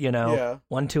unit. You know, yeah.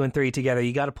 1, 2, and 3 together.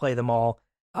 You got to play them all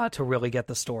to really get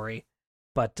the story.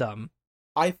 But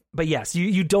yes,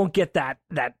 you don't get that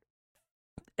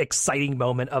exciting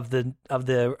moment of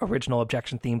the original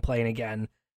objection theme playing again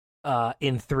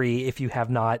in 3 if you have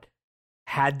not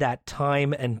had that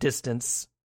time and distance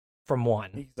from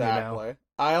 1. Exactly. You know?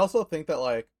 I also think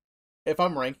that if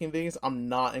I'm ranking these, I'm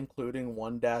not including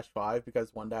 1-5 because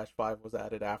 1-5 was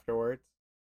added afterwards.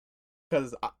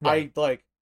 Because I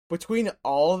between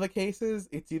all of the cases,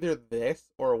 it's either this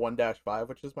or 1-5,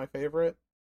 which is my favorite.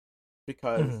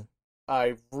 Because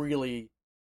I really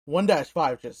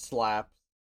 1-5 just slaps.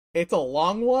 It's a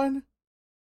long one,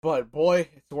 but boy,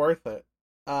 it's worth it.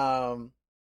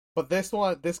 But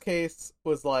this case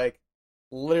was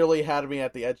literally had me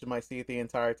at the edge of my seat the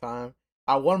entire time.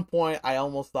 At one point, I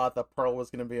almost thought that Pearl was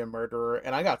going to be a murderer,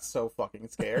 and I got so fucking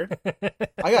scared.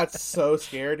 I got so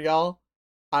scared, y'all.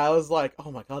 I was like,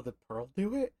 oh my god, did Pearl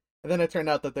do it? And then it turned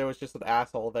out that there was just an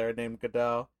asshole there named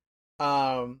Godot.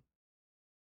 Yeah,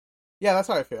 that's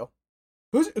how I feel.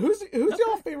 Who's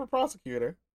y'all's favorite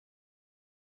prosecutor?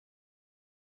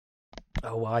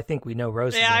 Oh well, I think we know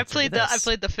Rose. Yeah, I played the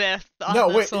 5th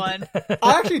on this one.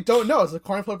 I actually don't know. It's a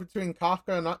coin flip between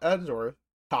Kafka and Edgeworth.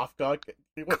 Kafka.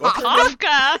 Yeah,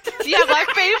 my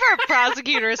favorite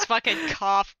prosecutor is fucking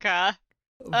Kafka.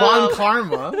 Von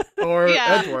Karma or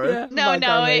Edgeworth. Yeah.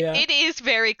 No, it is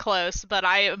very close, but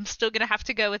I am still gonna have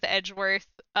to go with Edgeworth.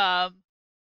 I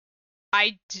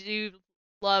do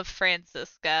love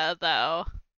Francisca though.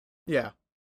 Yeah,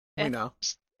 we know.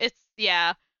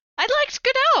 I liked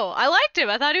Godot. I liked him.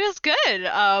 I thought he was good.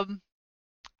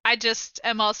 I just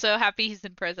am also happy he's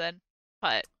in prison,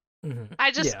 but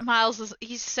Miles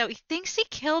he thinks he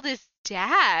killed his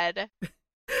dad.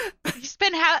 He's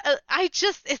been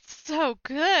it's so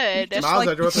good. He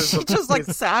just like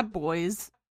sad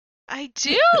boys. I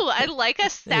do. I like a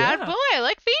sad boy. I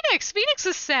like Phoenix. Phoenix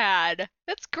is sad.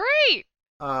 That's great.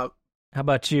 How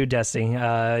about you,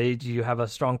 Desi? Do you have a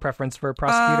strong preference for a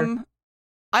prosecutor?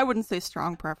 I wouldn't say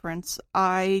strong preference.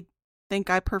 I think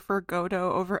I prefer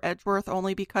Godot over Edgeworth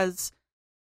only because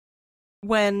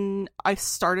when I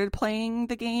started playing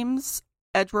the games,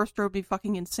 Edgeworth drove me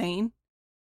fucking insane.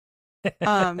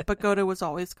 But Godot was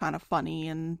always kind of funny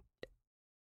and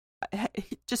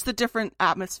just the different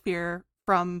atmosphere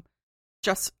from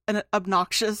just an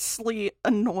obnoxiously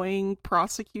annoying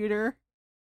prosecutor.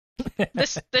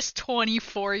 This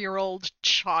 24-year-old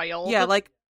child. Yeah,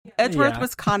 Edgeworth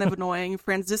was kind of annoying.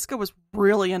 Francisca was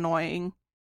really annoying.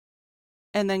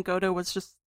 And then Godot was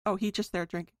just there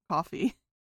drinking coffee.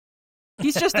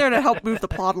 He's just there to help move the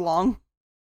plot along.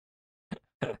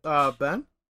 Ben?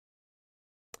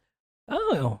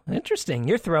 Oh, interesting.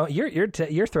 You're throwing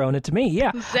it to me.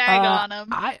 Yeah. Zag on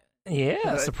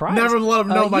him. Surprise. Never let him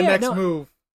know my next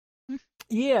move.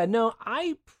 Yeah, no,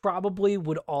 I probably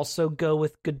would also go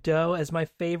with Godot as my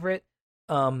favorite.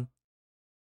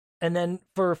 And then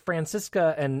for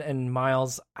Francisca and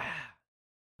Miles,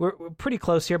 we're pretty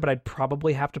close here, but I'd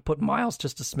probably have to put Miles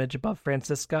just a smidge above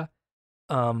Francisca,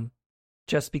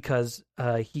 just because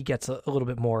he gets a little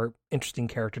bit more interesting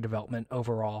character development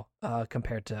overall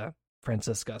compared to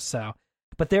Francisca. So,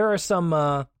 but there's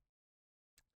some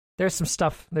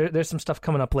stuff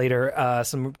coming up later.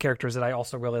 Some characters that I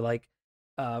also really like,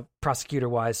 prosecutor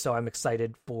wise. So I'm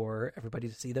excited for everybody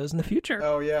to see those in the future.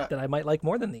 Oh yeah, that I might like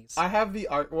more than these. I have the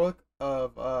artwork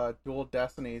of Dual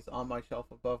Destinies on my shelf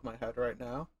above my head right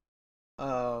now.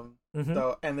 So,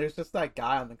 and there's just that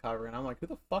guy on the cover, and I'm like, who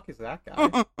the fuck is that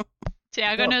guy?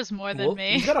 Tiago knows more than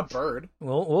me. He's got a bird.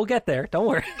 We'll get there. Don't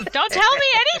worry. Don't tell me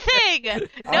anything.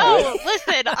 No,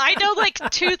 listen. I know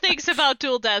 2 things about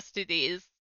Dual Destinies.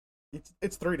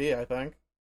 It's 3D, I think.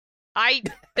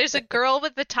 There's a girl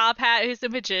with the top hat who's a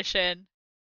magician,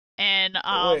 and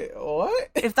Wait, what?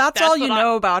 If that's all you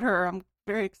know about her, I'm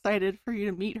very excited for you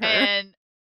to meet her. And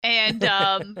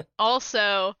And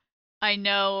also, I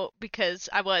know because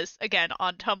I was again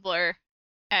on Tumblr,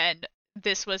 and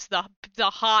this was the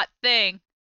hot thing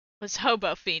was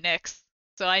Hobo Phoenix.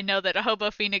 So I know that a Hobo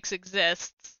Phoenix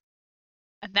exists,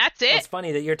 and that's it. It's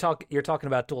funny that you're talking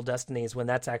about Dual Destinies when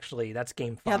that's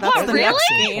game 5. Yeah, that's What, the really? next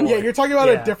game. Yeah, you're talking about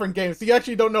a different game, so you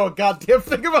actually don't know a goddamn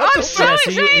thing about I'm this. so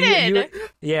excited!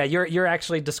 You're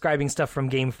actually describing stuff from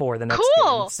game 4, the next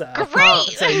Cool! game. So, Great!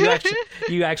 So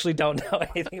you actually don't know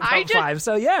anything about 5.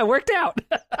 So yeah, it worked out.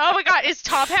 Oh my god, is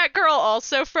Top Hat Girl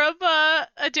also from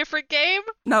a different game?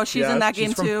 No, she's in that She's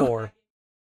game from too. 4.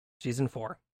 She's in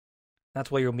 4. That's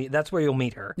where you'll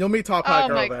meet her. You'll meet Top Hat Oh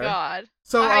Girl my there. god.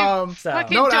 So, I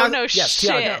fucking don't know yes,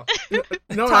 shit.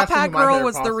 Tiago. Top Hat Girl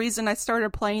was the reason I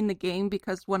started playing the game,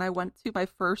 because when I went to my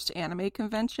first anime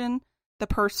convention, the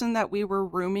person that we were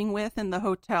rooming with in the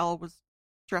hotel was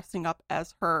dressing up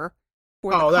as her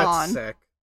for the con. That's sick.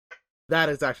 That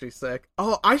is actually sick.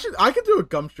 Oh, I could do a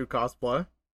Gumshoe cosplay.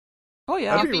 Oh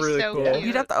yeah, That'd be really so cool. cute.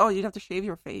 You'd have to shave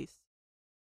your face.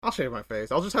 I'll shave my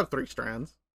face. I'll just have 3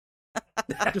 strands.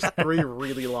 Just 3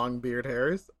 really long beard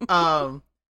hairs.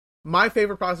 My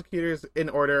favorite prosecutors in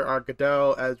order are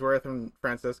Godot, Edgeworth, and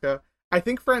Francisca. I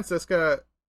think Francisca,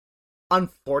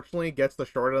 unfortunately, gets the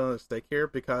short end of the stick here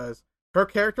because her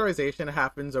characterization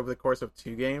happens over the course of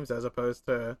 2 games as opposed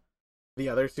to the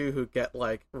other 2 who get,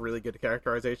 like, really good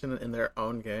characterization in their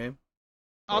own game.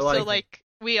 Also, like,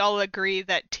 we all agree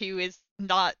that 2 is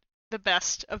not the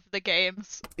best of the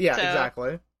games. Yeah, so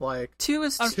exactly. Like, 2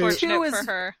 is unfortunate 2 is, for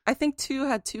her. I think 2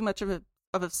 had too much of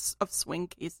swing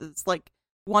cases. Like,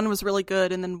 1 was really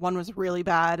good, and then 1 was really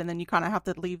bad, and then you kind of have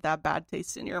to leave that bad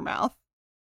taste in your mouth.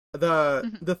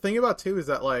 The thing about 2 is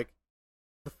that, like,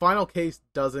 the final case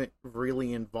doesn't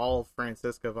really involve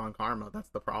Francisca von Karma. That's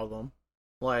the problem.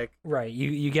 Like, right,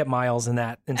 you get Miles in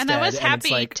that instead. And I was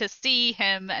happy to to see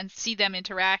him and see them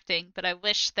interacting, but I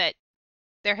wish that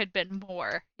there had been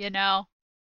more, you know?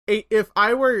 If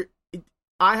I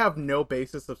have no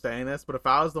basis of saying this, but if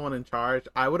I was the one in charge,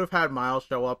 I would have had Miles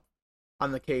show up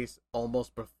on the case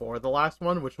almost before the last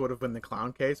one, which would have been the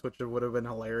clown case, which would have been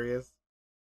hilarious.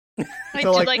 I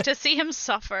do like to see him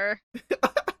suffer.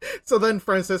 So then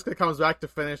Francisca comes back to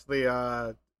finish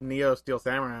the Neo Steel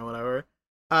Samurai or whatever.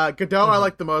 Godot I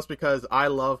like the most because I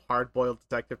love hard-boiled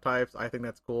detective types. I think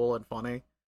that's cool and funny.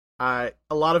 A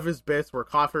lot of his bits were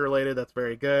coffee related. That's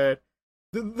very good.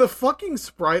 The fucking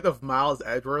sprite of Miles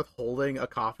Edgeworth holding a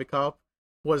coffee cup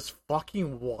was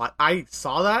fucking what? I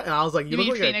saw that and I was like, You look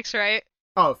mean like Phoenix, right?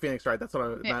 Oh, Phoenix, right? That's what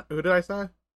I meant. Who did I say?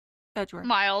 Edgeworth.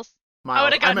 Miles. Miles. I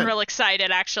would have gotten real excited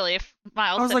actually if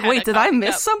Miles. I was had like, had wait, a did I coffee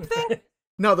miss cup. something?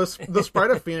 No, the sprite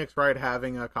of Phoenix Wright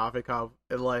having a coffee cup,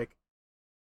 and like,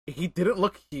 he didn't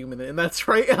look human in that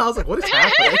sprite, and I was like, what is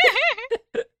happening?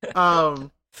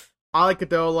 I like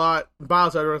Godot a lot.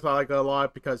 Miles Edgeworth I like a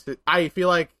lot because I feel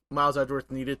like Miles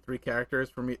Edgeworth needed 3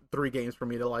 games for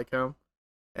me to like him,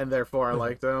 and therefore I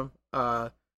liked him.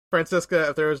 Francisca,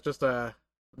 if there was just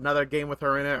another game with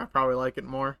her in it, I'd probably like it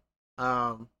more.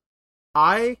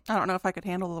 I don't know if I could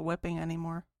handle the whipping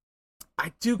anymore.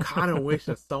 I do kind of wish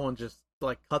that someone just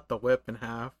like cut the whip in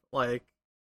half. Like,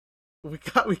 we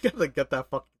gotta get that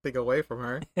fucking thing away from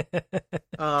her.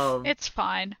 It's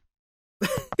fine.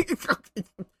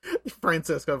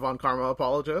 Francisco von Karma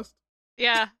apologist.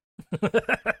 Yeah.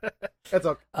 That's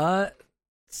okay.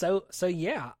 So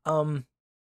yeah.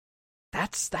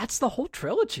 That's the whole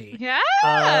trilogy.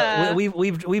 Yeah.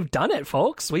 We've done it,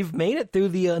 folks. We've made it through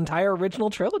the entire original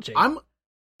trilogy.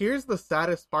 Here's the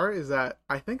saddest part is that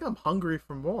I think I'm hungry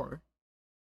for more.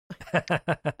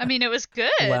 I mean, it was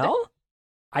good. Well,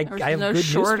 I have no good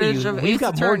shortage news for you. of We've Ace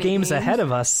got more Attorney games games. ahead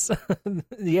of us.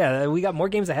 Yeah, we got more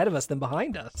games ahead of us than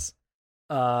behind us.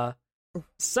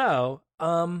 So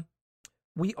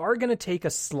we are going to take a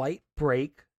slight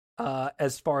break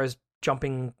as far as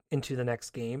jumping into the next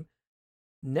game.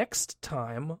 Next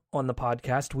time on the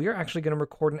podcast, we are actually going to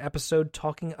record an episode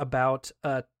talking about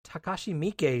Takashi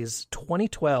Miike's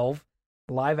 2012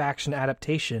 live-action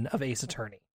adaptation of Ace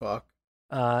Attorney. Fuck.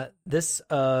 This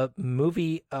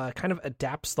movie kind of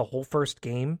adapts the whole first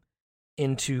game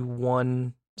into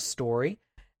one story,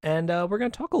 and we're going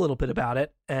to talk a little bit about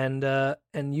it and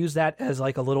use that as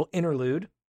like a little interlude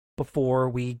before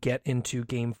we get into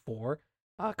Game 4,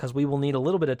 because we will need a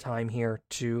little bit of time here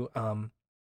to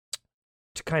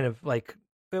kind of like,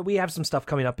 we have some stuff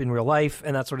coming up in real life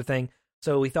and that sort of thing.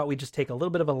 So we thought we'd just take a little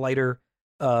bit of a lighter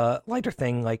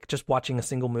thing, like just watching a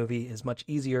single movie is much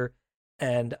easier,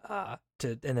 and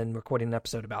then recording an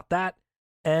episode about that.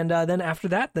 And then after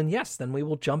that, then we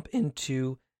will jump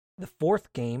into the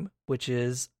fourth game, which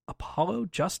is Apollo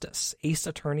Justice, Ace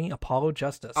Attorney Apollo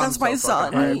Justice. That's my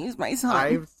son. He's my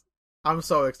son. I'm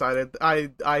so excited.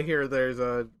 I hear there's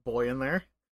a boy in there.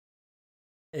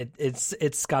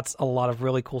 It's got a lot of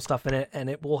really cool stuff in it, and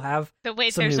it will have some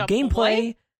there's new a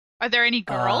gameplay. Boy? Are there any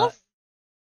girls?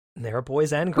 There are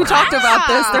boys and girls. We talked about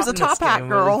this. There's a top hat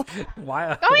girl.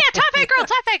 Why? Oh yeah, top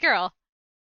hat girl.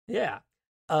 Yeah.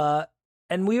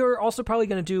 And we are also probably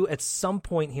going to do at some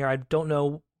point here, I don't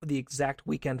know the exact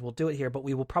weekend we'll do it here, but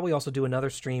we will probably also do another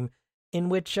stream in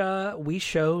which we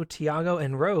show Tiago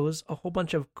and Rose a whole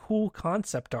bunch of cool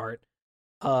concept art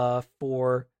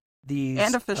for these...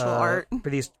 And official art. For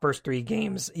these first 3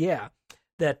 games. Yeah.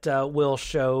 That will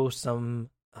show some,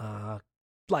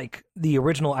 like, the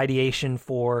original ideation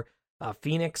for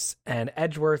Phoenix and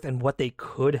Edgeworth and what they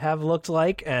could have looked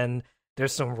like, and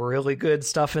there's some really good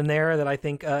stuff in there that I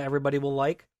think everybody will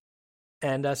like.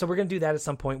 And so we're going to do that at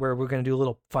some point where we're going to do a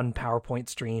little fun PowerPoint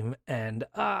stream and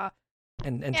take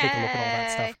a look at all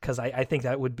that stuff, because I think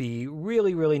that would be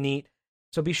really, really neat.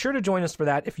 So be sure to join us for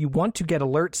that. If you want to get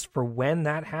alerts for when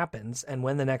that happens and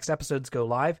when the next episodes go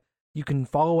live, you can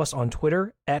follow us on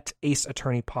Twitter at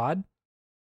AceAttorneyPod.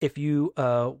 If you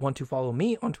want to follow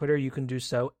me on Twitter, you can do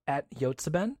so at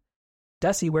Yotzaben.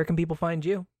 Desi, where can people find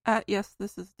you? Yes,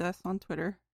 this is Des on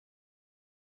Twitter.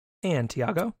 And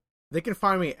Tiago? They can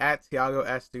find me at Tiago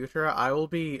S. Dutra. I will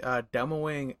be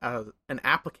demoing an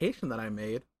application that I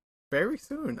made very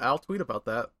soon. I'll tweet about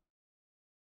that.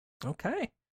 Okay.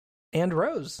 And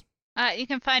Rose? You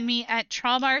can find me at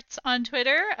Traumarts on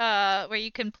Twitter, where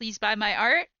you can please buy my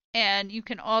art. And you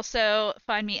can also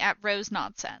find me at Rose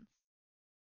Nonsense.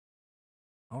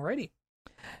 Alrighty.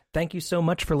 Thank you so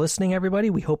much for listening, everybody.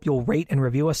 We hope you'll rate and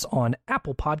review us on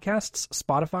Apple Podcasts,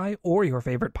 Spotify, or your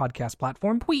favorite podcast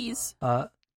platform. Please.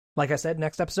 Like I said,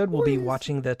 next episode we'll be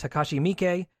watching the Takashi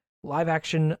Miike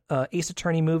live-action Ace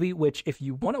Attorney movie, which if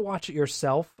you want to watch it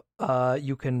yourself,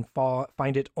 you can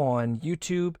find it on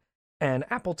YouTube and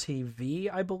Apple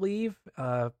TV, I believe,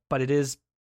 but it is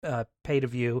pay to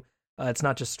view. It's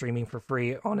not just streaming for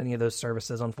free on any of those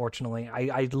services, unfortunately.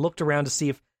 I looked around to see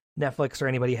if Netflix or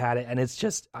anybody had it, and it's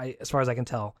just, as far as I can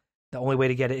tell, the only way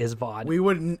to get it is VOD. We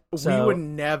would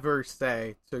never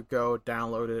say to go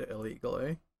download it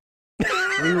illegally.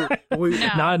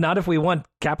 Not if we want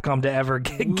Capcom to ever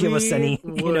give us any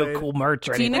cool merch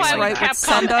or anything. Phoenix Why would would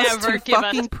send Capcom us ever to give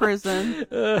fucking prison.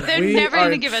 They're never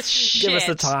going to give us shit. Give us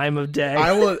the time of day.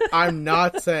 I'm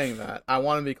not saying that. I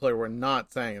want to be clear. We're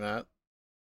not saying that.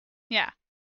 Yeah.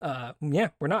 Yeah,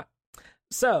 we're not.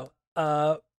 So,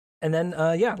 and then,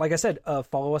 like I said,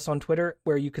 follow us on Twitter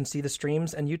where you can see the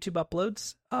streams and YouTube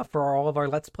uploads for all of our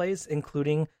Let's Plays,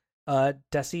 including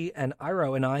Desi and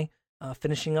Iro and I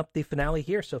finishing up the finale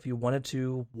here. So if you wanted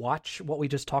to watch what we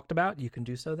just talked about, you can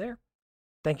do so there.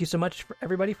 Thank you so much,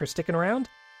 everybody, for sticking around,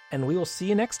 and we will see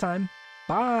you next time.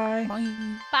 Bye.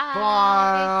 Bye. Bye.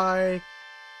 Bye.